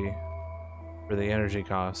 60 for the energy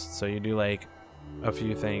cost. So you do like a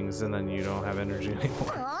few things and then you don't have energy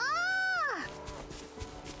anymore.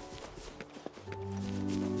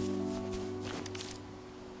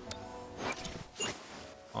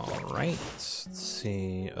 Alright, let's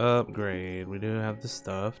see. Upgrade. We do have the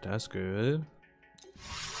stuff, that's good.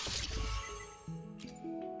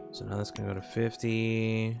 So now that's gonna go to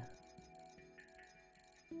 50.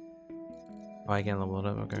 Oh, I can level it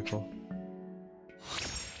up. Okay, cool.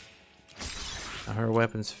 Now her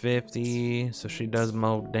weapon's 50, so she does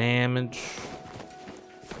more damage.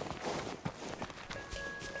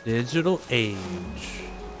 Digital Age.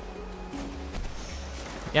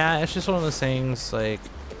 Yeah, it's just one of those things, like,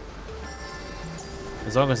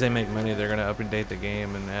 as long as they make money, they're gonna update the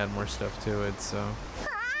game and add more stuff to it, so.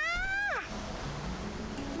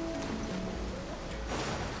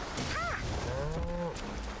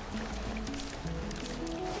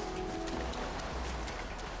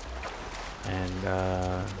 And,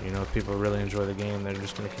 you know, if people really enjoy the game, they're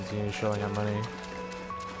just gonna continue shelling out money.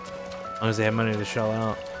 As long as they have money to shell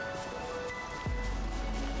out.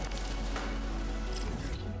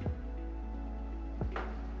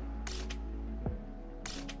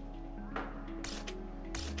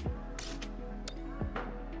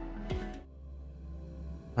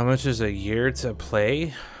 How much is a year to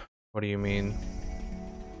play? What do you mean?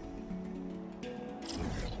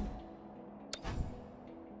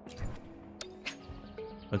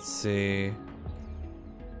 Let's see.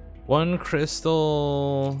 1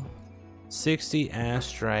 crystal, 60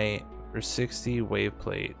 astrite, or 60 wave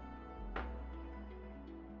plate.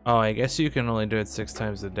 Oh, I guess you can only do it 6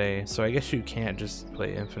 times a day, so I guess you can't just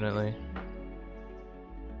play infinitely.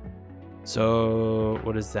 So,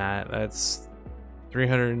 what is that? That's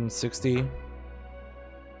 360.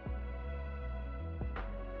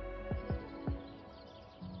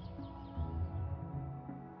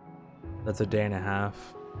 That's a day and a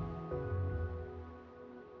half.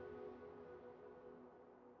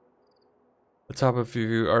 The top of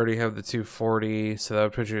you already have the 240, so that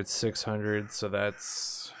would put you at 600, so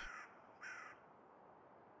that's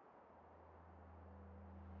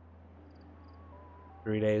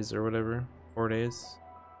 3 days or whatever, 4 days.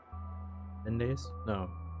 10 days? No,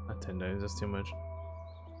 not 10 days, that's too much.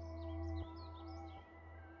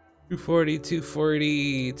 240,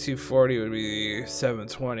 240, 240 would be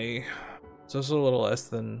 720. So it's a little less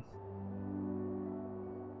than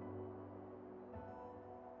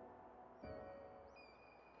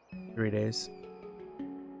 3 days.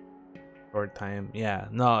 Short time. Yeah,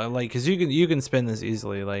 no, like, cause you can spin this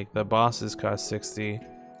easily. Like the bosses cost 60.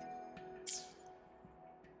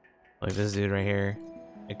 Like this dude right here.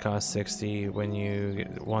 It costs 60 when you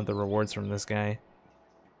want the rewards from this guy.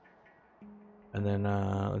 And then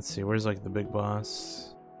let's see, where's like the big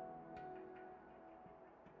boss?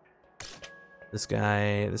 This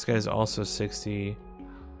guy's also 60.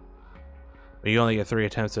 But you only get 3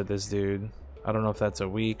 attempts at this dude. I don't know if that's a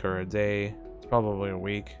week or a day. It's probably a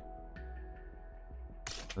week.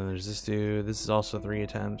 And there's this dude. This is also 3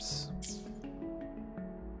 attempts.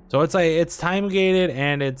 So it's like, it's time gated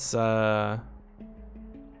and it's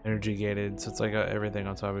energy gated, so it's like everything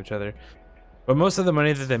on top of each other. But most of the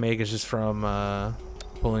money that they make is just from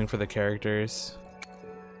pulling for the characters,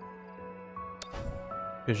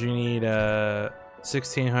 because you need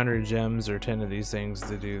 1600 gems or 10 of these things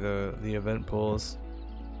to do the event pulls.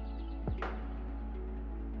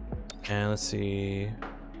 And let's see,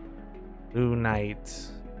 Blue Knight.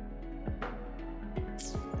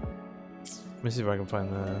 Let me see if I can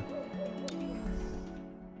find the.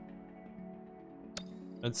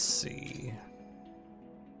 Let's see.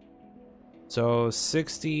 So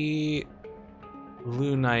 60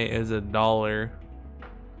 Blue Knight is $1.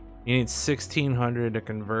 You need 1600 to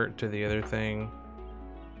convert to the other thing.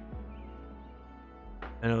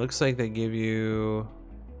 And it looks like they give you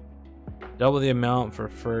double the amount for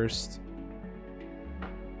first.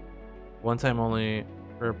 One time only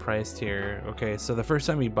for a price tier. Okay, so the first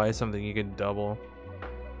time you buy something, you get double.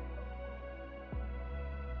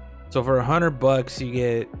 So for $100, you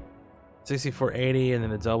get 64.80, and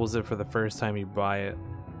then it doubles it for the first time you buy it.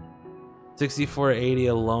 64.80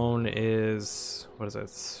 alone is, what is that?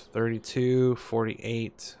 32,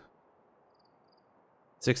 48,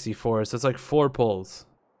 64. So it's like 4 pulls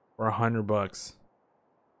for $100.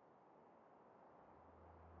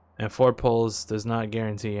 And 4 pulls does not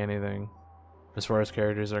guarantee anything as far as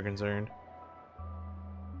characters are concerned.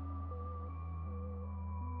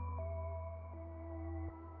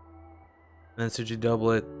 And then so you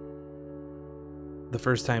double it the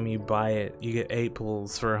first time you buy it, you get 8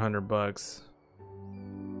 pulls for $100.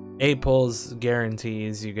 8 pulls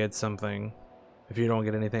guarantees you get something. If you don't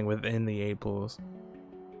get anything within the 8 pulls,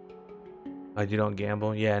 like you don't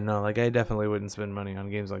gamble. Yeah, no, like I definitely wouldn't spend money on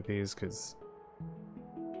games like these because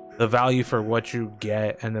the value for what you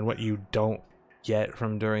get and then what you don't get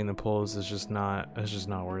from during the pulls is just not, it's just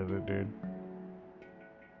not worth it, dude.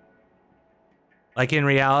 Like in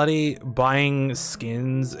reality, buying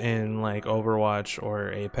skins in like Overwatch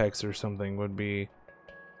or Apex or something would be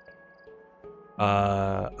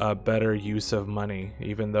a better use of money,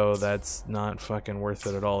 even though that's not fucking worth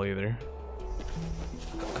it at all either.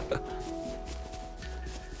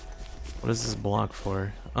 What is this block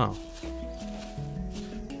for? Oh,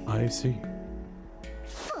 I see.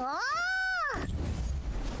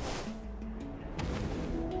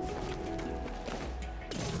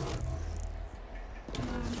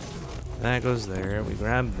 That goes there. We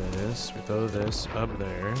grab this. We throw this up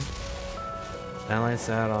there. That lights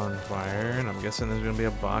that on fire, and I'm guessing there's gonna be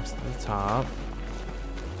a box at the top.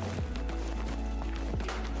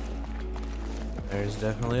 There's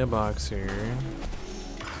definitely a box here.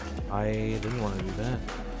 I didn't want to do that.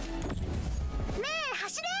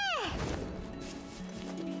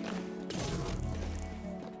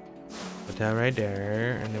 Put that right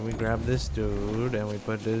there, and then we grab this dude, and we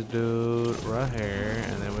put this dude right here,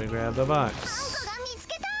 and then we grab the box.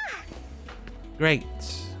 Great.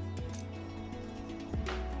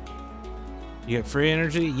 You get free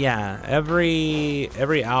energy? Yeah, every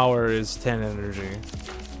hour is 10 energy.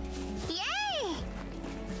 Yay!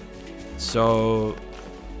 So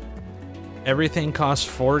everything costs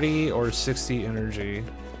 40 or 60 energy.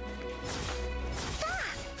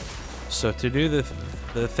 So to do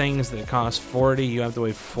the things that cost 40, you have to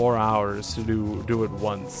wait 4 hours to do it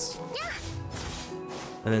once.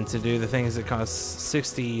 And then to do the things that cost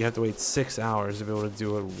 60, you have to wait 6 hours to be able to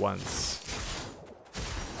do it once.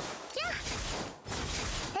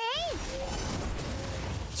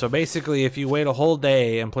 So basically, if you wait a whole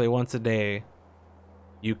day and play once a day,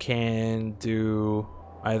 you can do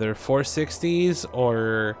either 460s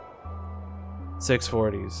or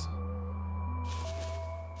 640s.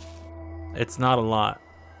 It's not a lot,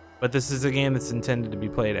 but this is a game that's intended to be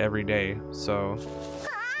played every day, so.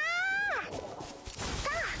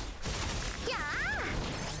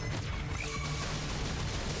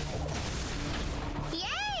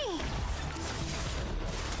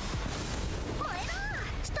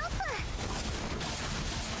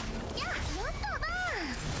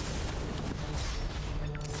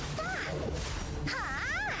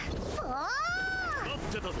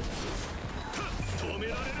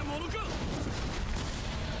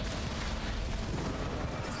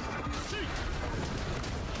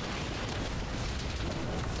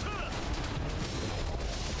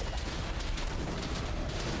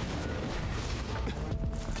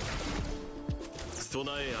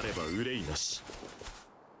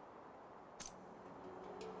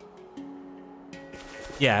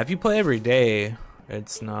 Yeah, if you play every day,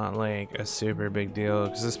 it's not like a super big deal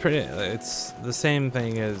because it's the same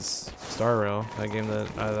thing as Star Rail, that game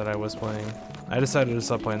that I was playing. I decided to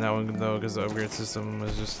stop playing that one though because the upgrade system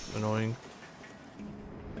was just annoying.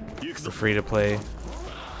 For free to play,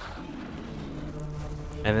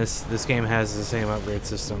 and this game has the same upgrade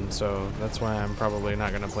system, so that's why I'm probably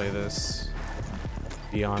not gonna play this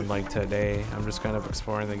beyond like today. I'm just kind of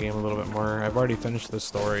exploring the game a little bit more. I've already finished the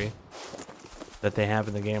story that they have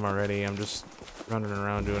in the game already. I'm just running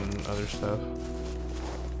around doing other stuff.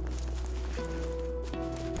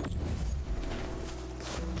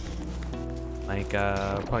 Like,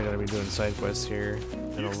 probably gonna be doing side quests here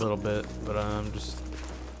in a little bit, but I'm just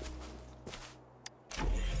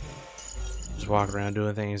walking around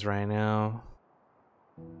doing things right now.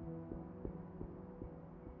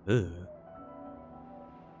 Ugh.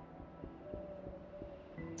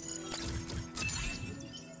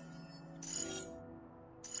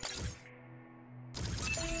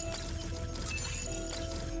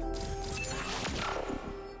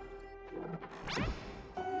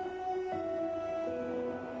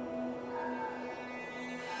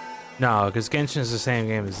 No, because Genshin is the same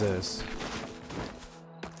game as this.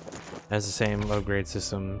 Has the same upgrade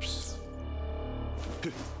systems.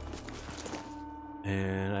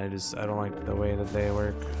 And I don't like the way that they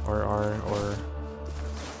work or are or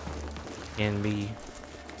can be.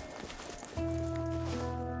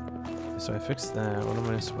 So I fixed that. What am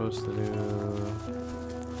I supposed to do now?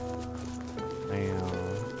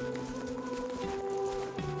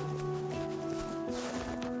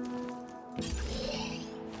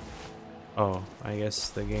 Oh, I guess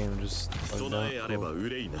the game just bugged out. Cool.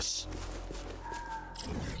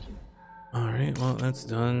 Alright, well that's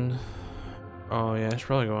done. Oh yeah, I should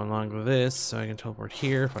probably go along with this so I can teleport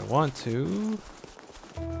here if I want to.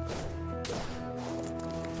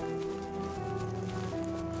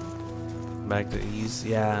 Back to ease,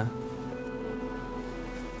 yeah.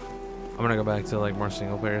 I'm gonna go back to like more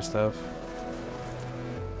single player stuff.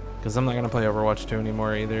 Cause I'm not gonna play Overwatch 2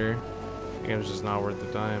 anymore either. The game's just not worth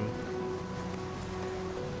the time.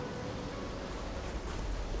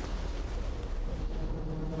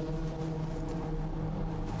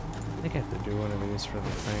 I think I have to do one of these for the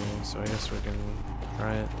thing, so I guess we can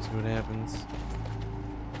try it, see what happens.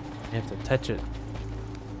 I have to touch it.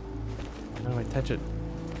 How do I touch it?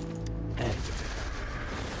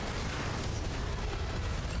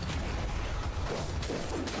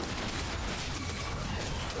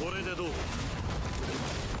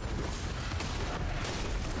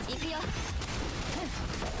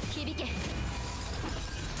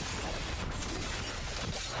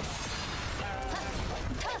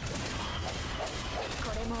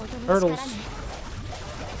 Turtles.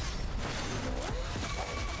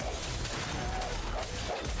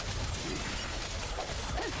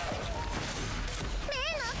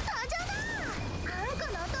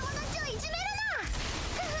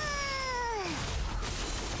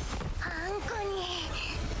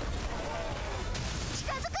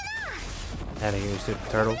 Out of here, stupid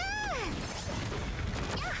turtle.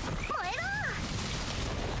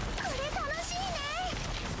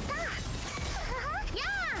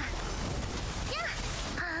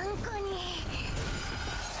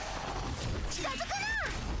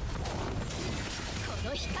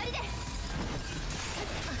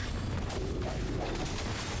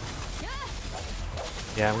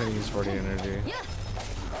 Yeah, I'm gonna use 40 energy.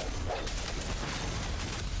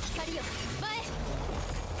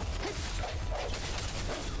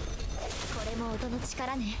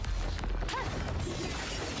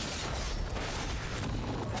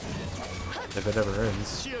 If it ever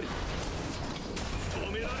ends.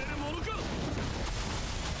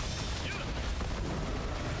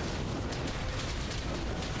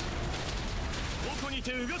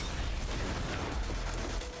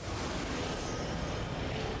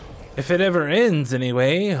 If it ever ends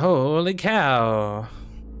anyway, holy cow.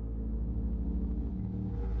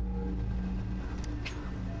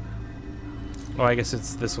 Oh, I guess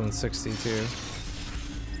it's this one's 62.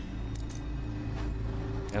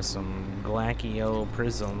 Got some Glacio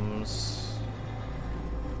prisms.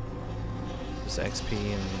 Just XP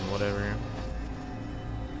and whatever.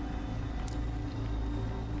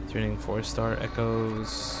 Tuning 4-star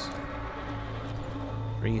echoes.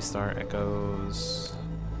 3-star echoes.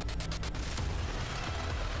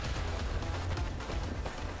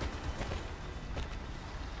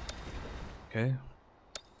 Okay.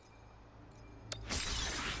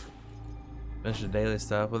 Bunch of daily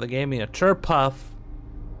stuff. Well, they gave me a chirp puff.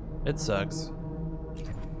 It sucks.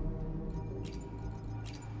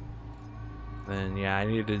 Then yeah, I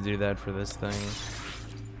needed to do that for this thing.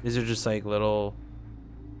 These are just like little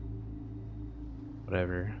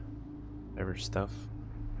whatever stuff.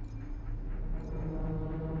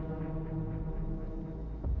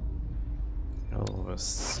 Oh, a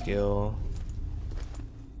skill.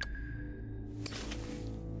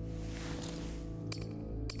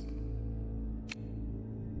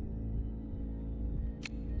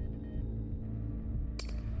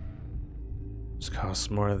 Just costs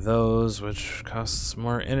more of those, which costs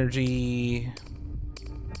more energy.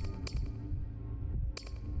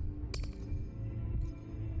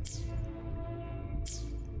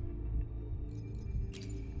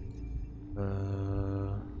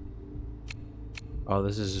 Oh,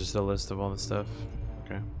 this is just a list of all the stuff.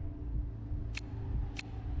 Okay.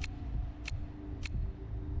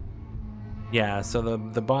 Yeah, so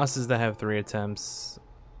the bosses that have 3 attempts,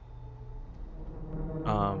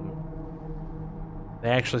 they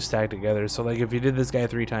actually stack together. So like if you did this guy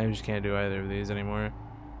 3 times, you can't do either of these anymore.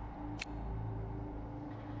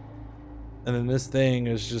 And then this thing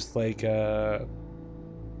is just like a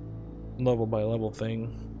level by level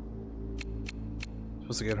thing.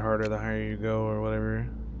 It's supposed to get harder the higher you go or whatever.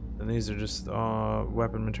 And these are just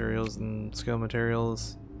weapon materials and skill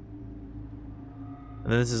materials.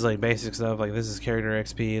 And then this is like basic stuff, like this is character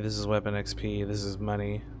XP, this is weapon XP, this is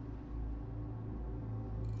money.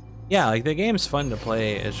 Yeah, like the game's fun to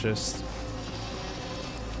play, it's just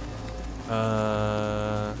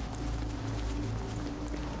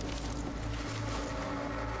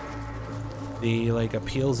the like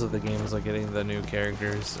appeals of the game is like getting the new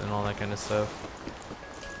characters and all that kind of stuff.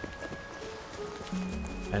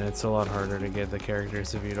 And it's a lot harder to get the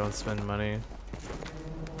characters if you don't spend money.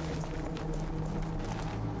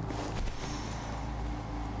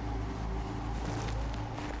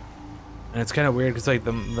 And it's kind of weird because like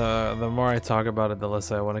the more I talk about it, the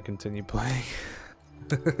less I want to continue playing.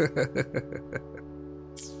 But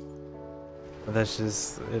that's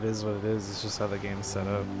just, it is what it is. It's just how the game's set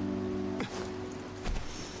up.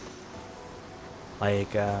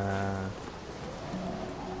 Like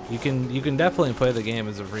you can definitely play the game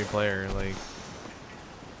as a free player, like,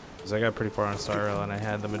 because I got pretty far on Starro and I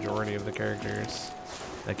had the majority of the characters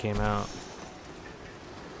that came out.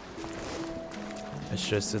 It's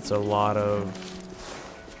just, it's a lot of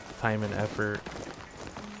time and effort.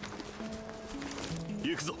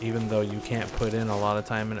 Even though you can't put in a lot of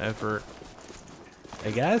time and effort,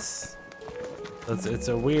 I guess. It's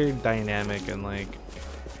a weird dynamic, and like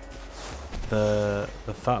the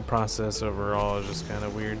thought process overall is just kind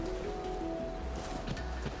of weird.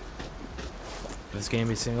 This game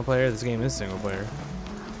be single player? This game is single player.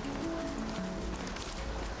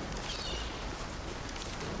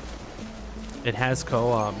 It has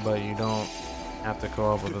co-op, but you don't have to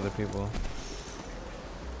co-op with other people.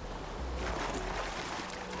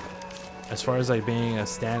 As far as like being a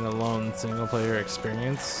standalone single player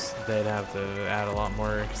experience, they'd have to add a lot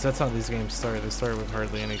more, because that's how these games start. They start with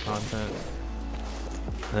hardly any content,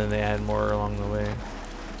 and then they add more along the way.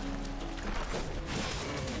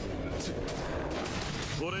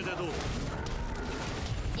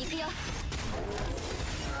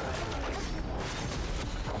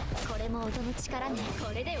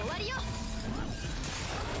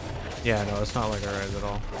 Yeah, no, it's not like a ride at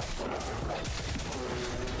all.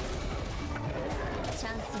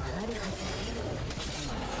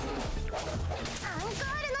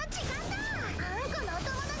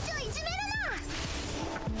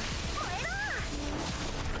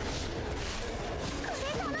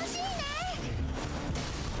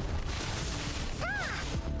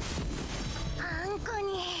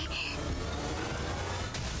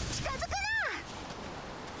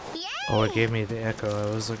 Oh, it gave me the echo.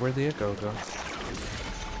 I was like, where'd the echo go?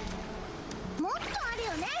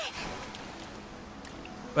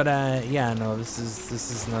 But yeah, no, this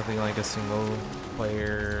is nothing like a single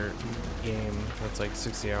player game that's like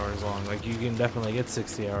 60 hours long. Like, you can definitely get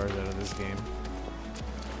 60 hours out of this game.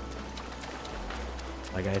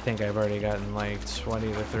 Like, I think I've already gotten like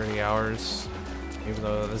 20 to 30 hours, even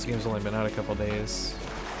though this game's only been out a couple days.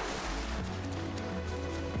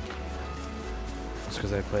 Just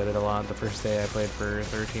because I played it a lot. The first day I played for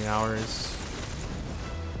 13 hours.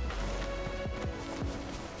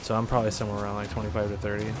 So I'm probably somewhere around like 25 to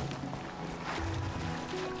 30.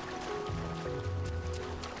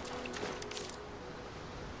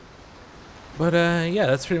 But yeah,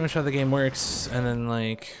 that's pretty much how the game works. And then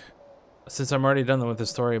like, since I'm already done with the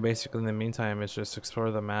story, basically in the meantime, it's just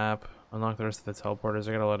explore the map, unlock the rest of the teleporters.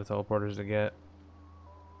 I got a lot of teleporters to get.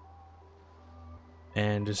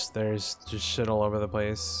 And there's just shit all over the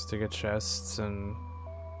place to get chests and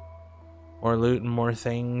more loot and more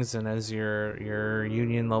things. And as your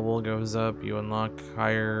union level goes up, you unlock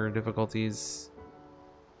higher difficulties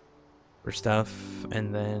for stuff,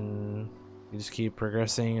 and then you just keep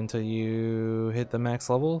progressing until you hit the max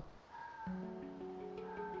level.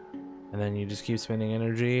 And then you just keep spending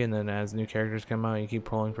energy, and then as new characters come out, you keep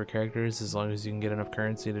pulling for characters as long as you can get enough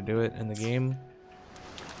currency to do it in the game.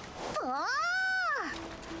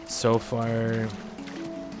 So far,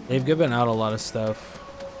 they've given out a lot of stuff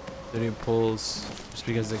to do pulls just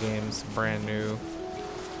because the game's brand new.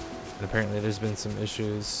 And apparently there's been some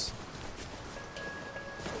issues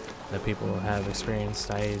that people have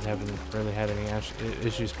experienced. I haven't really had any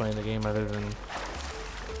issues playing the game other than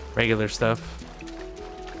regular stuff.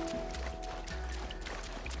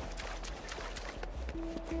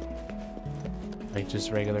 Like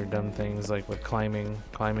just regular dumb things, like with climbing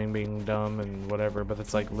being dumb and whatever, but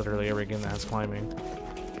it's like literally every game that has climbing.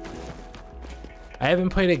 I haven't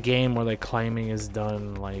played a game where like climbing is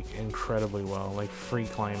done like incredibly well, like free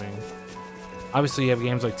climbing. Obviously you have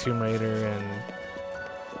games like Tomb Raider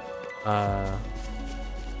and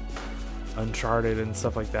Uncharted and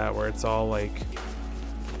stuff like that, where it's all like,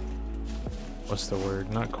 what's the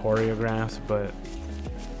word, not choreographed, but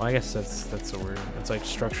Well, I guess that's a word. It's like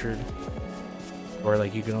structured, or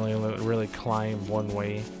like you can only really climb one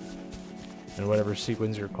way in whatever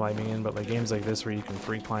sequence you're climbing in. But like games like this where you can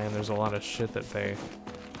free climb, there's a lot of shit that they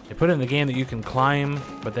put in the game that you can climb,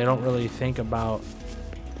 but they don't really think about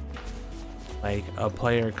like a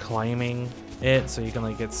player climbing it, so you can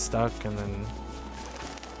like get stuck, and then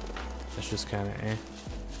it's just kind of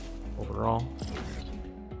overall.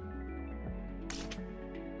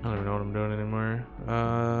 I don't even know what I'm doing anymore.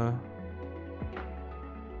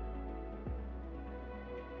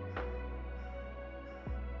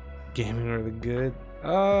 Gaming really good.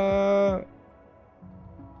 I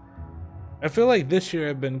feel like this year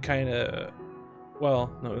I've been kind of,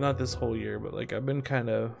 well, no, not this whole year, but like I've been kind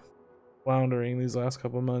of floundering these last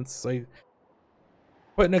couple months. Like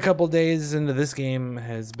putting a couple days into this game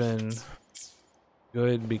has been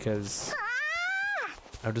good because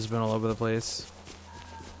I've just been all over the place.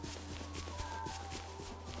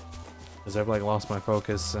 Because I've like lost my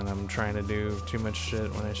focus and I'm trying to do too much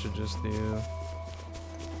shit when I should just do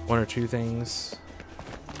one or two things.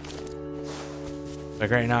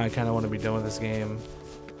 Like right now I kind of want to be done with this game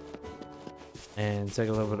and take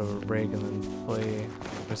a little bit of a break and then play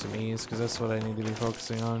with some ease, because that's what I need to be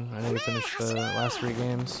focusing on. I need to finish the last 3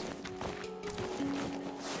 games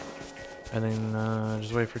and then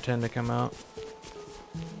just wait for 10 to come out.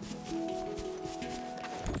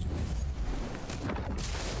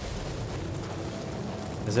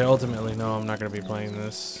 Because I ultimately know I'm not going to be playing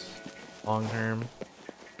this long term.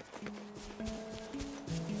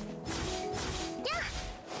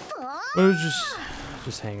 But it was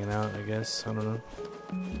just hanging out, I guess. I don't know.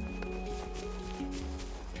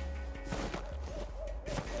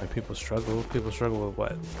 Like people struggle. People struggle with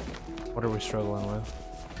what? What are we struggling with?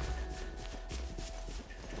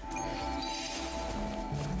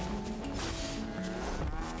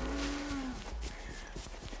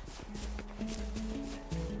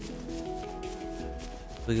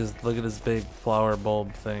 Look at this big flower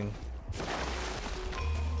bulb thing.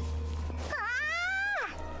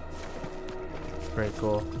 Very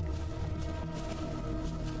cool.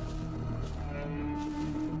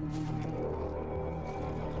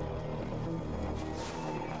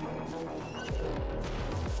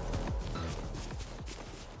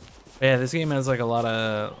 Yeah, this game has like a lot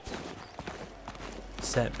of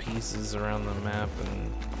set pieces around the map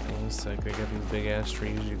and things. Like they got these big ass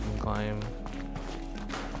trees you can climb.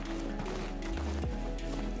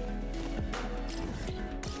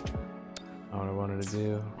 Not what I wanted to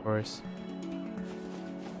do, of course.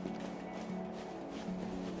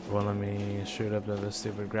 Well, let me shoot up to the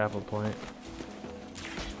stupid grapple point.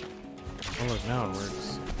 Oh look, now it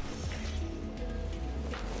works.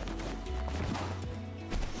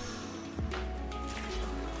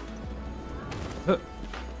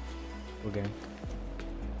 Okay.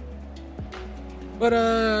 But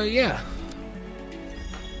yeah.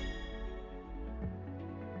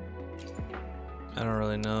 I don't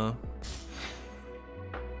really know.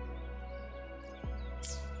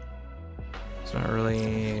 It's not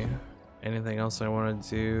really anything else I want to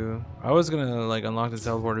do. I was gonna like unlock the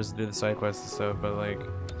teleporters to do the side quests and stuff, but like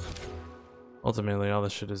ultimately all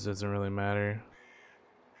this shit doesn't really matter.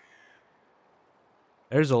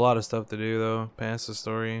 There's a lot of stuff to do though past the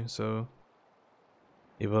story, so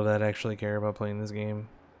people that actually care about playing this game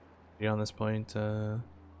beyond this point,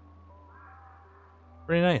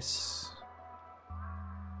 pretty nice.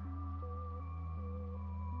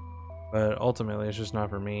 But ultimately it's just not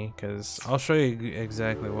for me, because I'll show you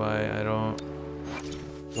exactly why I don't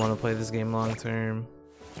want to play this game long term.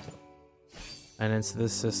 And it's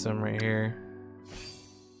this system right here.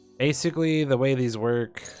 Basically the way these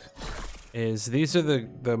work is these are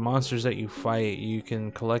the monsters that you fight. You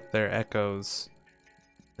can collect their echoes.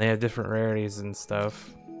 They have different rarities and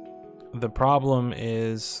stuff. The problem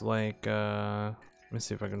is like let me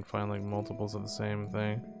see if I can find like multiples of the same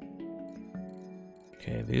thing.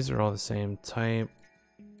 Okay, these are all the same type.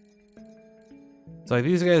 So like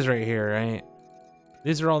these guys right here, right?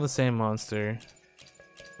 These are all the same monster.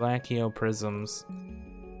 Black Heel Prisms.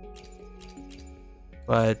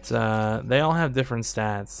 But they all have different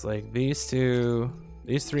stats. Like these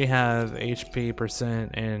three have HP percent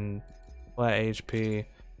and flat HP.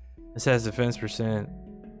 This has defense percent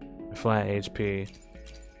and flat HP.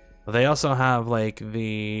 But they also have like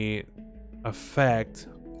the effect.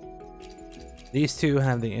 These two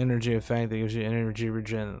have the energy effect that gives you energy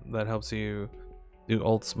regen that helps you do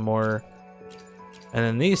ults more. And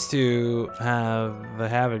then these two have the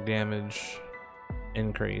havoc damage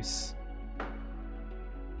increase.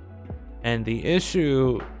 And the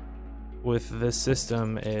issue with this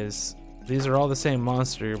system is these are all the same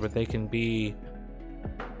monster, but they can be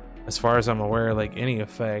as far as I'm aware, like any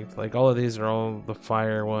effect. Like all of these are all the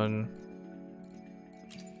fire one.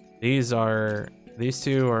 These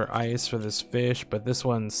two are ice for this fish, but this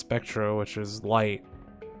one's spectro, which is light.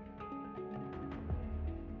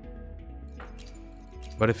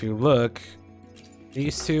 But if you look,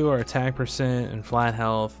 these two are attack percent and flat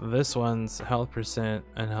health. This one's health percent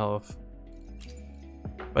and health.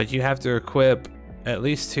 But you have to equip at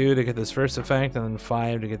least 2 to get this first effect, and then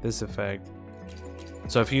 5 to get this effect.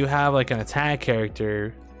 So if you have like an attack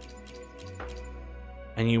character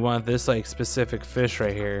and you want this like specific fish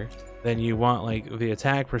right here, then you want like the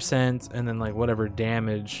attack percent and then like whatever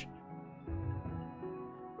damage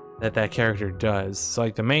that character does. So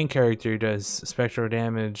like the main character does spectral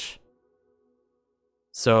damage.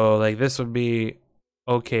 So like this would be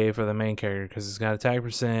okay for the main character because it's got attack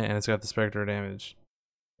percent and it's got the spectral damage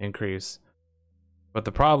increase. But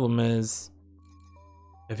the problem is,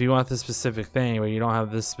 if you want this specific thing but you don't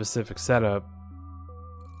have this specific setup,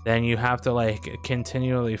 then you have to like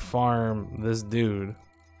continually farm this dude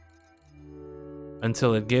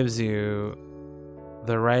until it gives you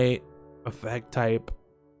the right effect type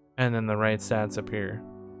and then the right stats appear.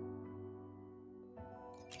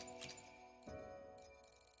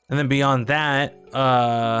 And then beyond that,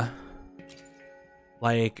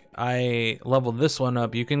 like I leveled this one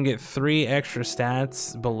up. You can get 3 extra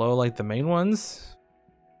stats below like the main ones.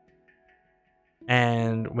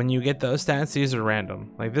 And when you get those stats, these are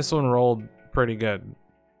random. Like this one rolled pretty good.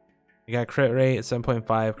 You got crit rate at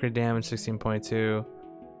 7.5, crit damage 16.2. And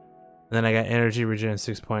then I got energy regen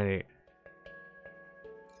 6.8.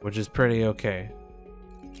 Which is pretty okay.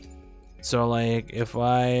 So like if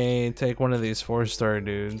I take one of these 4-star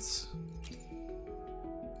dudes.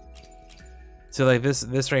 So like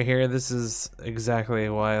this right here, this is exactly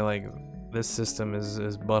why like this system is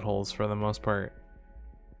buttholes for the most part.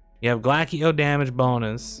 You have Glacio damage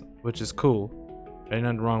bonus, which is cool. Ain't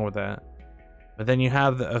nothing wrong with that. But then you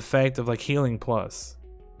have the effect of like healing plus.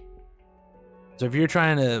 So if you're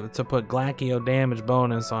trying to put Glacio damage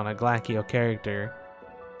bonus on a Glacio character,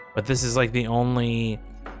 but this is like the only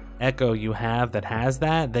Echo you have that has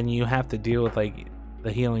that, then you have to deal with like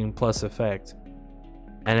the healing plus effect.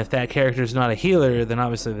 And if that character is not a healer, then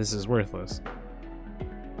obviously this is worthless.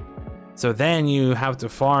 So then you have to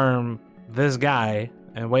farm this guy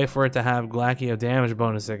and wait for it to have Glacio damage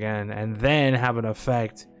bonus again, and then have an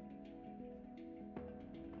effect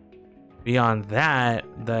beyond that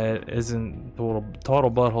that isn't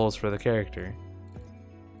total buttholes for the character.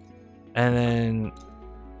 And then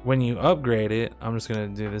when you upgrade it, I'm just gonna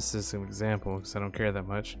do this as an example because I don't care that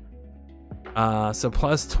much. So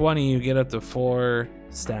plus 20, you get up to 4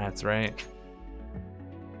 stats, right?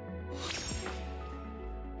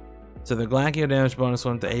 So the Glacio damage bonus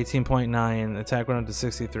went to 18.9, attack went up to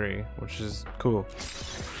 63, which is cool.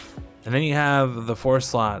 And then you have the 4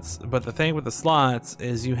 slots, but the thing with the slots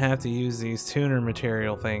is you have to use these tuner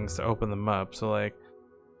material things to open them up. So like,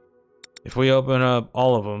 if we open up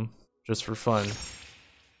all of them, just for fun.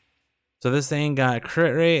 So this thing got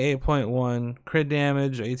crit rate 8.1, crit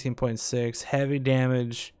damage 18.6, heavy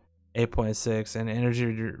damage 8.6, and energy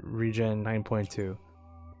regen 9.2.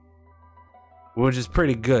 Which is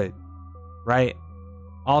pretty good, right?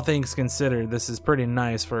 All things considered, this is pretty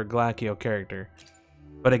nice for a Glacio character.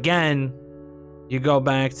 But again, you go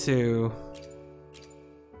back to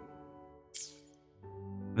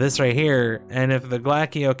this right here, and if the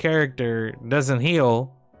Glacio character doesn't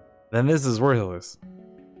heal, then this is worthless.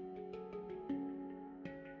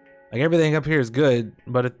 Like everything up here is good,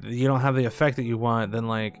 but if you don't have the effect that you want, then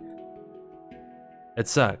like it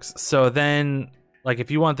sucks. So then, like if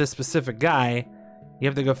you want this specific guy, you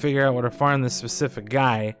have to go figure out where to farm this specific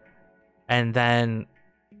guy, and then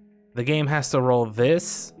the game has to roll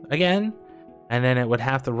this again, and then it would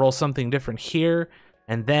have to roll something different here,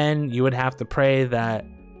 and then you would have to pray that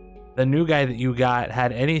the new guy that you got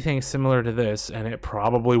had anything similar to this, and it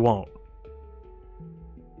probably won't.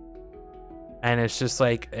 And it's just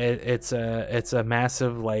like it's a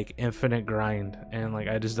massive like infinite grind, and like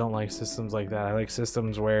I just don't like systems like that. I like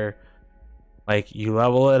systems where like you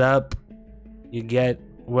level it up, you get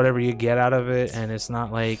whatever you get out of it, and it's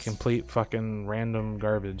not like complete fucking random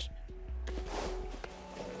garbage.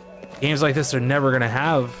 Games like this are never gonna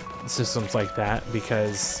have systems like that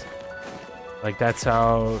because like that's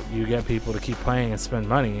how you get people to keep playing and spend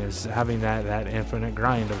money, is having that infinite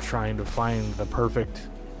grind of trying to find the perfect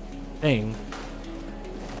thing.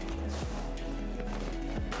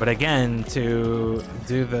 But again, to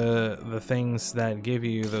do the things that give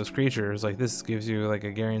you those creatures, like this gives you like a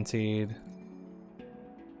guaranteed.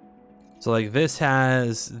 So like this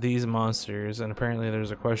has these monsters, and apparently there's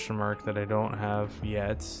a question mark that I don't have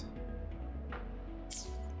yet.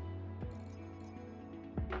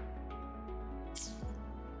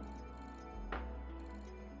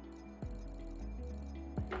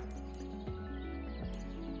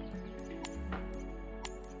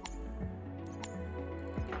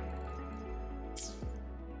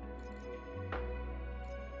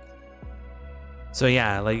 So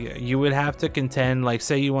yeah, like you would have to contend, like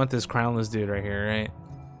say you want this crownless dude right here, right?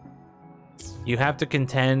 You have to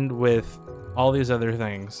contend with all these other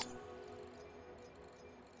things.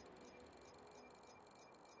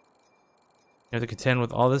 You have to contend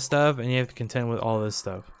with all this stuff, and you have to contend with all this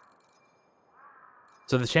stuff.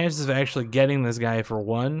 So the chances of actually getting this guy for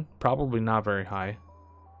one, probably not very high.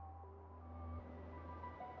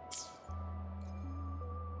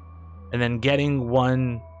 And then getting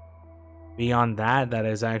one beyond that, that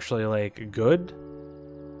is actually like good.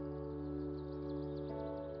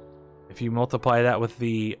 If you multiply that with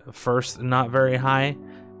the first not very high,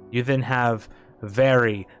 you then have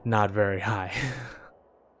very not very high.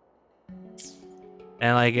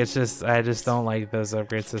 And like, it's just, I just don't like those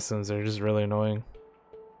upgrade systems. They're just really annoying.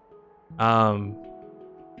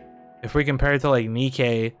 If we compare it to like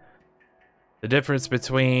Nikkei, the difference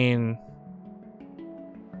between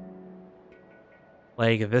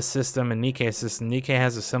like this system and Nikkei system, Nikkei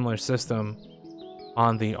has a similar system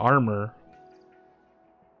on the armor,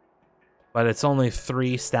 but it's only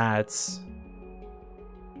 3 stats,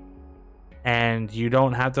 and you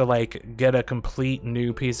don't have to like get a complete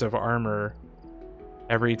new piece of armor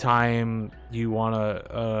every time you want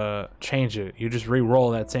to change it. You just re-roll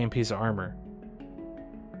that same piece of armor.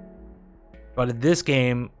 But in this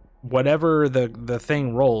game, whatever the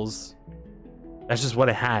thing rolls, that's just what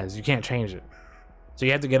it has. You can't change it. So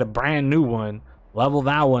you have to get a brand new one, level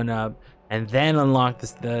that one up, and then unlock the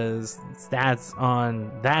stats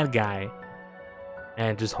on that guy,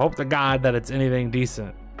 and just hope to God that it's anything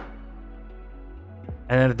decent.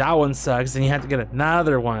 And then if that one sucks, then you have to get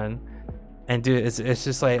another one. And dude, it's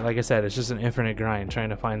just like I said, it's just an infinite grind trying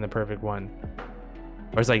to find the perfect one.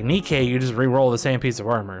 Whereas like Nikkei, you just re-roll the same piece of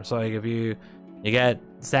armor. So like if you get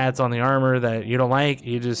stats on the armor that you don't like,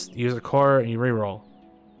 you just use a core and you re-roll.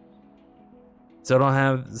 So don't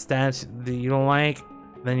have stats that you don't like,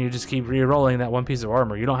 then you just keep re-rolling that one piece of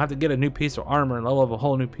armor. You don't have to get a new piece of armor and level up a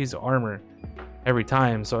whole new piece of armor every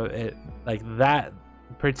time. So it, like, that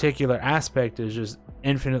particular aspect is just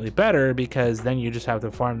infinitely better, because then you just have to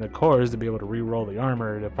farm the cores to be able to re-roll the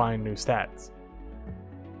armor to find new stats,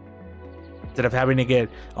 instead of having to get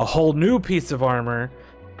a whole new piece of armor,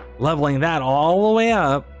 leveling that all the way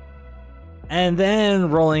up, and then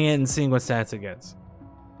rolling it and seeing what stats it gets.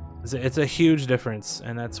 It's a huge difference,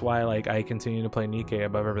 and that's why like I continue to play Nikkei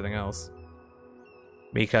above everything else,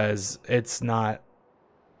 because it's not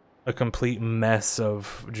a complete mess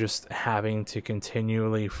of just having to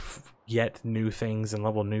continually get new things and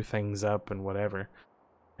level new things up and whatever.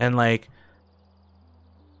 And like,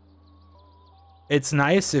 it's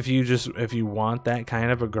nice if you want that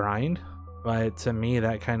kind of a grind, but to me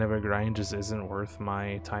that kind of a grind just isn't worth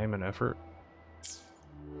my time and effort.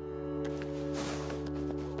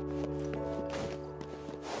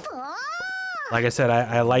 Like I said,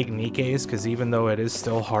 I like Nikkei's because even though it is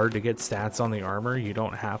still hard to get stats on the armor, you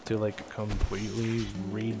don't have to like completely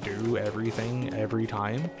redo everything every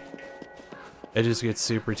time. It just gets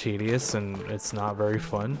super tedious and it's not very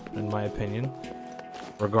fun, in my opinion,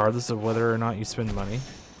 regardless of whether or not you spend money,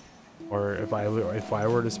 or if I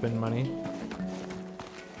were to spend money.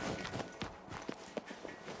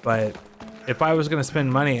 But if I was gonna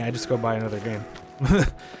spend money, I'd just go buy another game.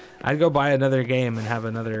 I'd go buy another game and have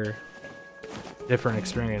another different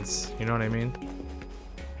experience, you know what I mean?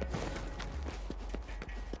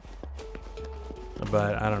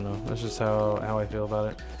 But I don't know, that's just how I feel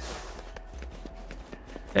about it.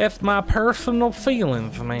 That's my personal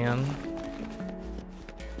feelings, man.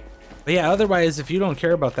 But yeah, otherwise, if you don't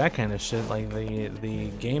care about that kind of shit, like the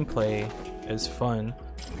gameplay is fun.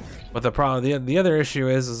 But the problem, the other issue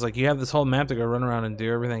is like you have this whole map to go run around and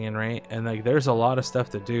do everything in, right? And like there's a lot of stuff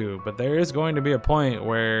to do, but there is going to be a point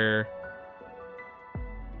where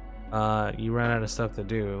you run out of stuff to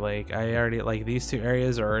do. Like I already, like these two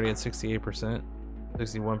areas are already at 68%,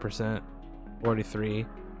 61%, 43.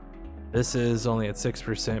 This is only at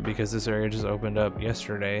 6% because this area just opened up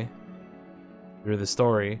yesterday through the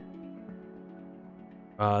story.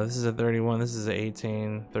 This is at 31, this is at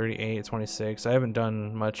 18, 38, 26. I haven't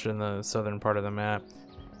done much in the southern part of the map.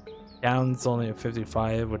 Down's only at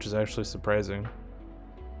 55, which is actually surprising,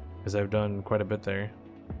 because I've done quite a bit there.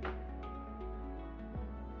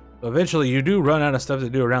 So eventually you do run out of stuff to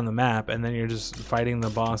do around the map, and then you're just fighting the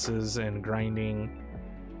bosses and grinding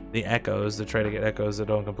the echoes to try to get echoes that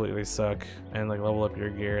don't completely suck and like level up your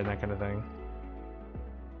gear and that kind of thing.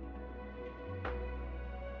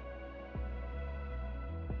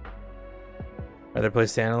 Rather play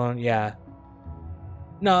standalone? Yeah.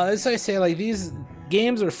 No, as I say, like these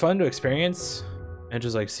games are fun to experience and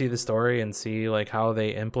just like see the story and see like how they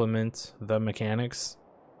implement the mechanics.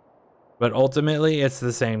 But ultimately, it's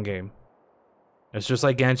the same game. It's just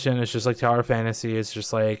like Genshin, it's just like Tower Fantasy, it's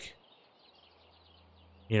just like,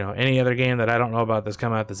 you know, any other game that I don't know about that's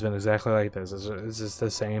come out that's been exactly like this. It's just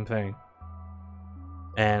the same thing.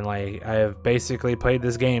 And like, I've basically played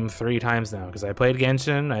this game 3 times now, because I played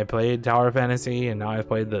Genshin, I played Tower Fantasy, and now I've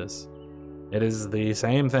played this. It is the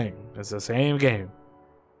same thing. It's the same game.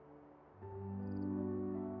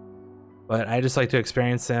 But I just like to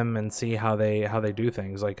experience them and see how they do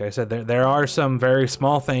things. Like I said, there are some very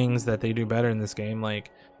small things that they do better in this game. Like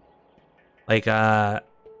in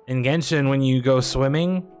Genshin, when you go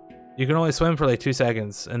swimming, you can only swim for like 2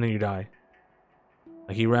 seconds and then you die.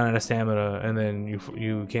 Like you run out of stamina and then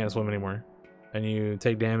you can't swim anymore, and you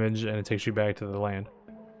take damage and it takes you back to the land.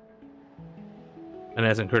 And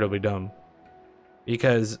that's incredibly dumb,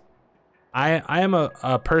 because I am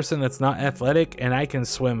a person that's not athletic, and I can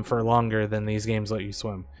swim for longer than these games let you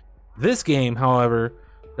swim. This game, however,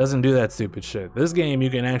 doesn't do that stupid shit. This game, you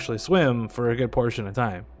can actually swim for a good portion of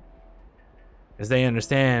time. As they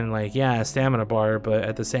understand, like, yeah, stamina bar, but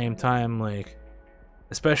at the same time, like,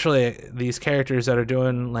 especially these characters that are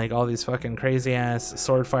doing, like, all these fucking crazy-ass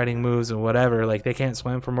sword fighting moves and whatever, like, they can't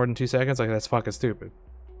swim for more than 2 seconds? Like, that's fucking stupid.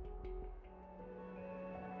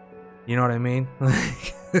 You know what I mean?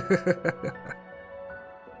 Like...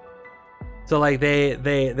 So like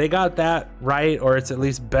they got that right, or it's at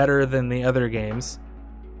least better than the other games.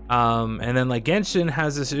 And then like Genshin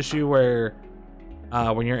has this issue where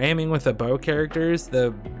when you're aiming with the bow characters,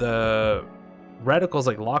 the reticle's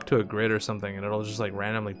like locked to a grid or something, and it'll just like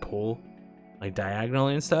randomly pull like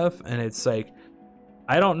diagonally and stuff. And it's like,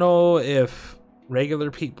 I don't know if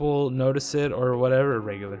regular people notice it or whatever,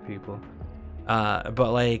 regular people.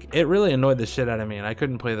 But like, it really annoyed the shit out of me, and I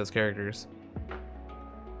couldn't play those characters.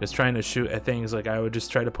 Just trying to shoot at things, like I would just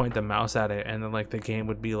try to point the mouse at it, and then like the game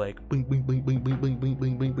would be like bing bing bing bing bing bing bing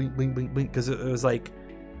bing bing bing bing bing bing, because it was like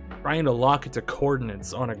trying to lock it to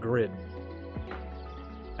coordinates on a grid,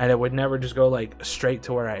 and it would never just go like straight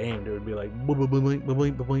to where I aimed. It would be like boing, boing,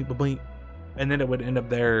 boing, boing, boing, boing, and then it would end up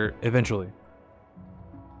there eventually,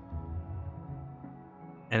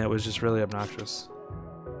 and it was just really obnoxious.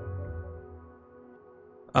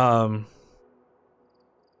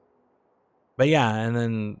 But yeah, and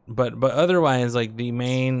then but otherwise, like the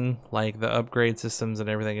main, like the upgrade systems and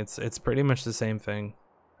everything, it's pretty much the same thing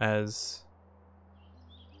as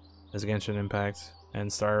Genshin Impact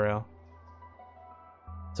and Star Rail.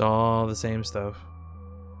 It's all the same stuff.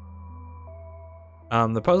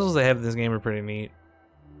 The puzzles they have in this game are pretty neat.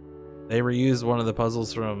 They reused one of the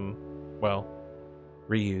puzzles from, well,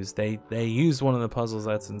 reused. They used one of the puzzles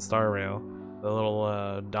that's in Star Rail. The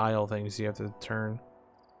little dial things you have to turn.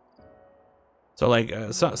 So like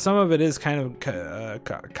some of it is kind of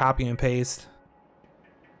copy and paste.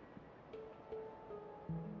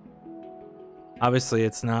 Obviously,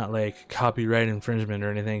 it's not like copyright infringement or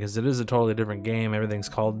anything, because it is a totally different game. Everything's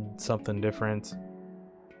called something different.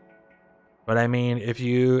 But I mean, if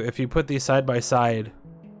you put these side by side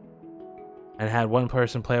and had one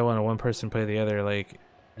person play one and one person play the other, like,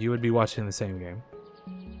 you would be watching the same game.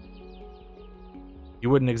 You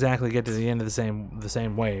wouldn't exactly get to the end of the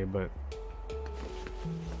same way, but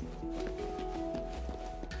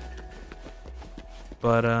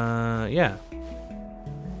yeah.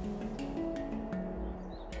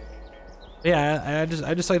 Yeah,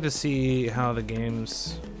 I just like to see how the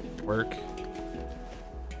games work,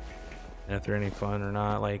 and if they're any fun or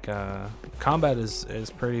not. Like combat is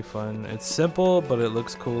pretty fun. It's simple, but it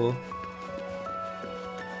looks cool,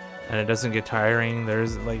 and it doesn't get tiring.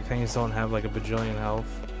 There's like, things don't have like a bajillion health,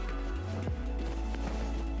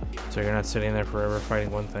 so you're not sitting there forever fighting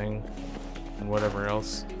one thing and whatever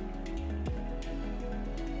else.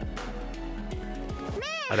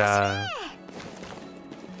 But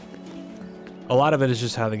a lot of it is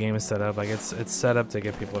just how the game is set up. Like it's set up to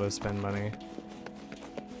get people to spend money,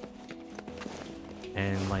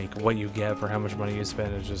 and like what you get for how much money you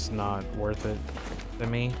spend is just not worth it to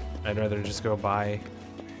me. I'd rather just go buy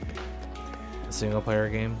a single player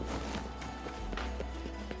game.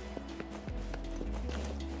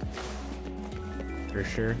 For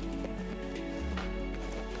sure.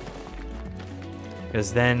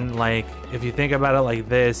 Because then, like, if you think about it like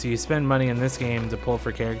this, you spend money in this game to pull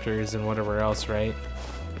for characters and whatever else, right?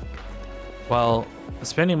 Well,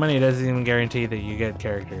 spending money doesn't even guarantee that you get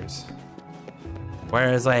characters.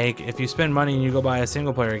 Whereas, like, if you spend money and you go buy a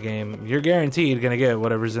single player game, you're guaranteed gonna get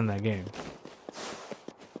whatever's in that game.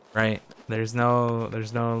 Right? There's no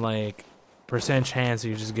like percent chance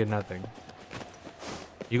you just get nothing.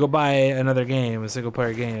 You go buy another game, a single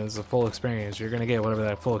player game, it's a full experience, you're gonna get whatever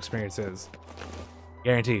that full experience is.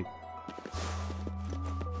 Guaranteed.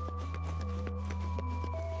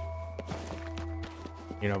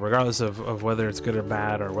 You know, regardless of whether it's good or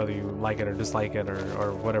bad, or whether you like it or dislike it,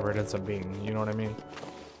 or whatever it ends up being. You know what I mean?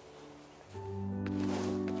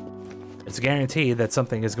 It's guaranteed that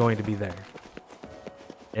something is going to be there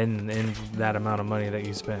in that amount of money that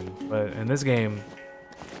you spend. But in this game,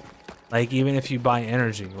 like, even if you buy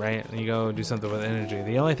energy, right, and you go do something with energy,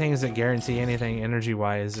 the only things that guarantee anything energy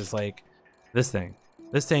wise is like this thing.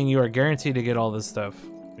 This thing, you are guaranteed to get all this stuff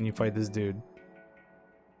when you fight this dude.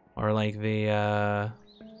 Or like the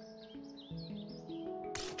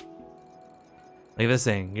like this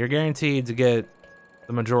thing, you're guaranteed to get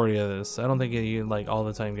the majority of this. I don't think you like all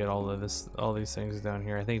the time get all of this, all these things down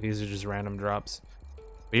here. I think these are just random drops,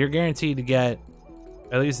 but you're guaranteed to get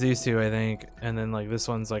at least these two, I think, and then like this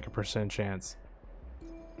one's like a % chance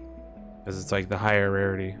because it's like the higher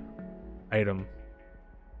rarity item.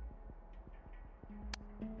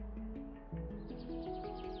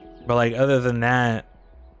 But like other than that,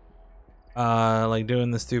 like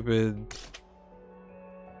doing the stupid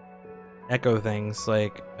echo things,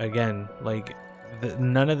 like again, like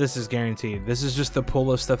none of this is guaranteed. This is just the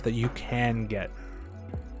pool of stuff that you can get.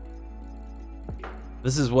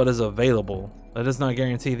 This is what is available. That does not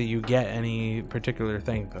guarantee that you get any particular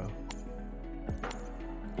thing, though.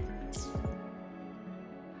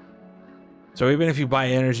 So even if you buy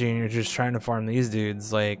energy and you're just trying to farm these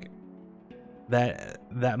dudes, like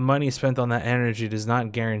that money spent on that energy does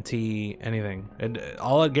not guarantee anything.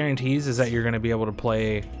 All it guarantees is that you're going to be able to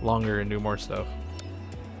play longer and do more stuff.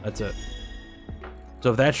 That's it.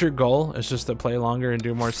 So if that's your goal, it's just to play longer and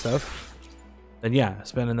do more stuff, then yeah,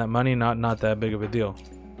 spending that money, not that big of a deal.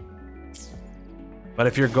 But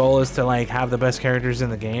if your goal is to like have the best characters in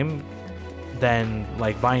the game, then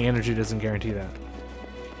like buying energy doesn't guarantee that.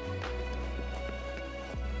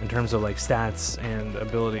 In terms of like stats and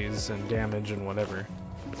abilities and damage and whatever.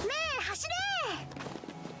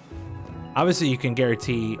 Obviously you can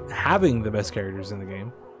guarantee having the best characters in the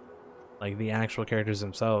game. Like the actual characters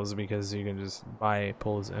themselves, because you can just buy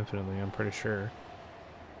pulls infinitely, I'm pretty sure.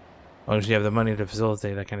 As long as you have the money to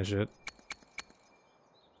facilitate that kind of shit.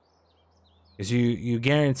 Because you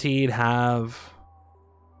guaranteed have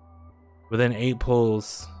within 8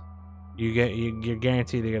 pulls, you're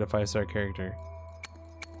guaranteed to get a 5-star character.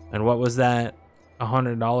 And what was that?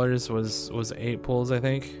 $100 was 8 pulls, I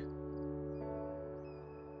think.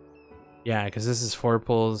 Yeah, because this is 4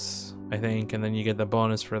 pulls, I think, and then you get the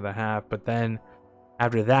bonus for the half. But then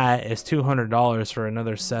after that, it's $200 for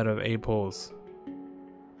another set of 8 pulls.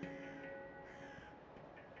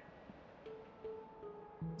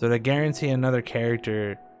 So to guarantee another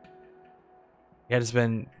character, you had to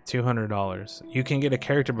spend $200. You can get a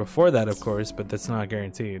character before that, of course, but that's not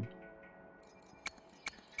guaranteed.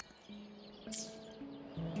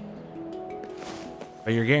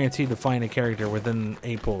 But you're guaranteed to find a character within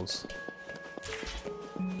 8 pulls.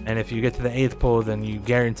 And if you get to the 8th pull, then you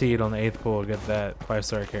guaranteed on the 8th pull get that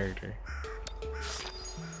 5-star character.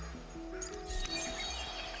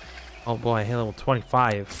 Oh boy, I hit level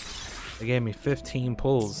 25. They gave me 15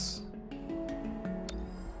 pulls.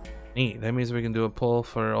 Neat. That means we can do a pull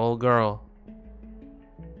for old girl.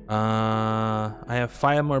 I have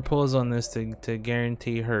 5 more pulls on this to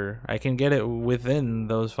guarantee her. I can get it within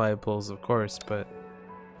those 5 pulls, of course, but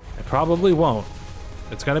I probably won't.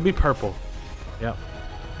 It's gonna be purple. Yep.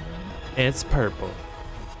 It's purple.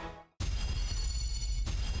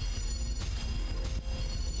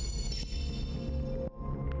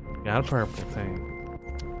 Got a purple thing.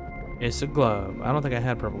 It's a glove. I don't think I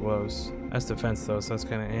had purple gloves. That's defense though, so that's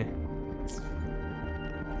kind of eh.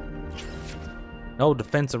 No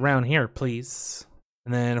defense around here, please.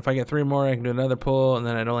 And then if I get 3 more, I can do another pull, and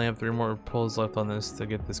then I'd only have 3 more pulls left on this to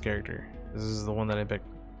get this character. This is the one that I picked.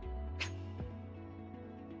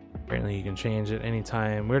 Apparently you can change it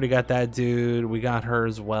anytime. We already got that dude. We got her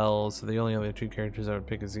as well. So the only other 2 characters I would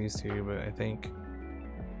pick is these 2, but I think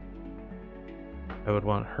I would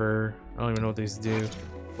want her. I don't even know what these do.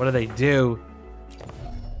 What do they do?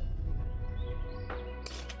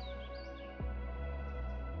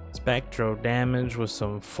 Spectro damage with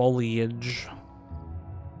some foliage.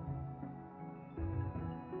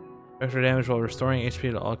 Spectro damage while restoring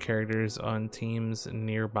HP to all characters on teams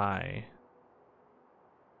nearby.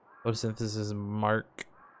 Photosynthesis mark.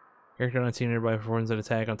 Character on a team nearby performs an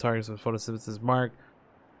attack on targets with photosynthesis mark.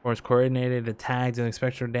 Performs coordinated attack dealing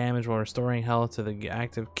spectral damage while restoring health to the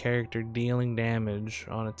active character, dealing damage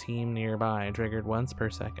on a team nearby, triggered once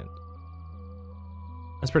per second.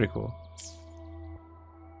 That's pretty cool.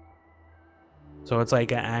 So it's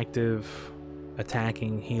like an active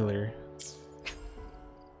attacking healer.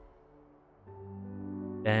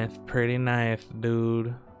 That's pretty nice,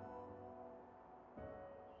 dude.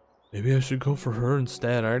 Maybe I should go for her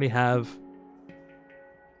instead. I already have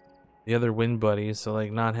the other win buddy, so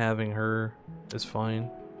like not having her is fine.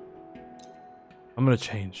 I'm gonna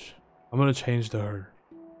change. I'm gonna change to her.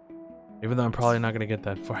 Even though I'm probably not gonna get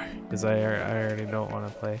that far, because I already don't want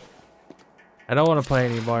to play. I don't want to play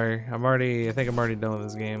anymore. I think I'm already done with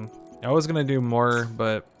this game. I was gonna do more,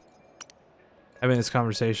 but having this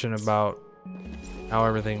conversation about how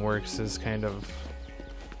everything works is kind of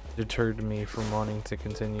deterred me from wanting to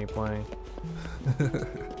continue playing.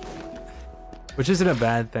 Which isn't a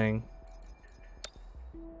bad thing.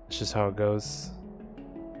 It's just how it goes.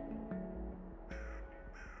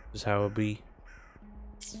 Just how it be.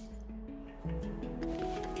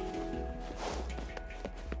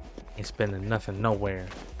 Ain't spending nothing nowhere.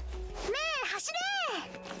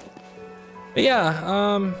 But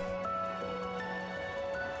yeah,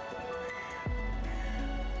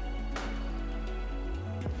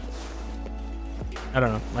 I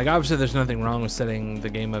don't know. Like, obviously there's nothing wrong with setting the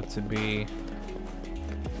game up to be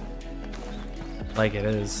like it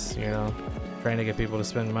is, you know, trying to get people to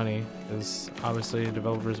spend money, because obviously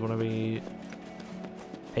developers want to be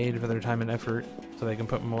paid for their time and effort so they can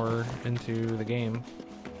put more into the game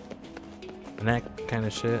and that kind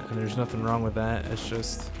of shit, and there's nothing wrong with that. It's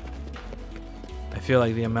just, I feel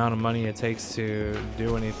like the amount of money it takes to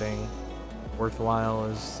do anything worthwhile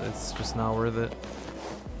it's just not worth it.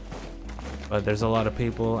 But there's a lot of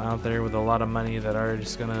people out there with a lot of money that are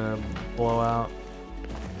just gonna blow out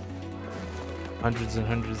hundreds and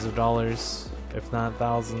hundreds of dollars, if not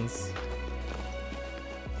thousands.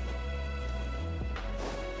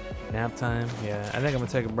 Nap time? Yeah, I think I'm gonna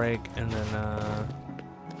take a break and then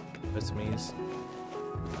put some ease.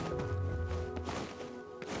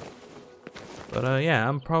 But yeah,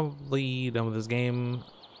 I'm probably done with this game.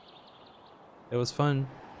 It was fun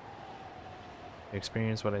to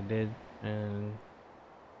experience what I did and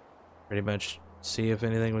pretty much see if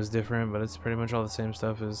anything was different, but it's pretty much all the same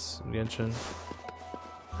stuff as Genshin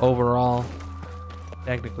overall,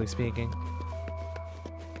 technically speaking.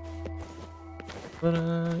 But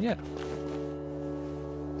yeah,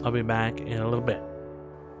 I'll be back in a little bit.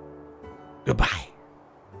 Goodbye.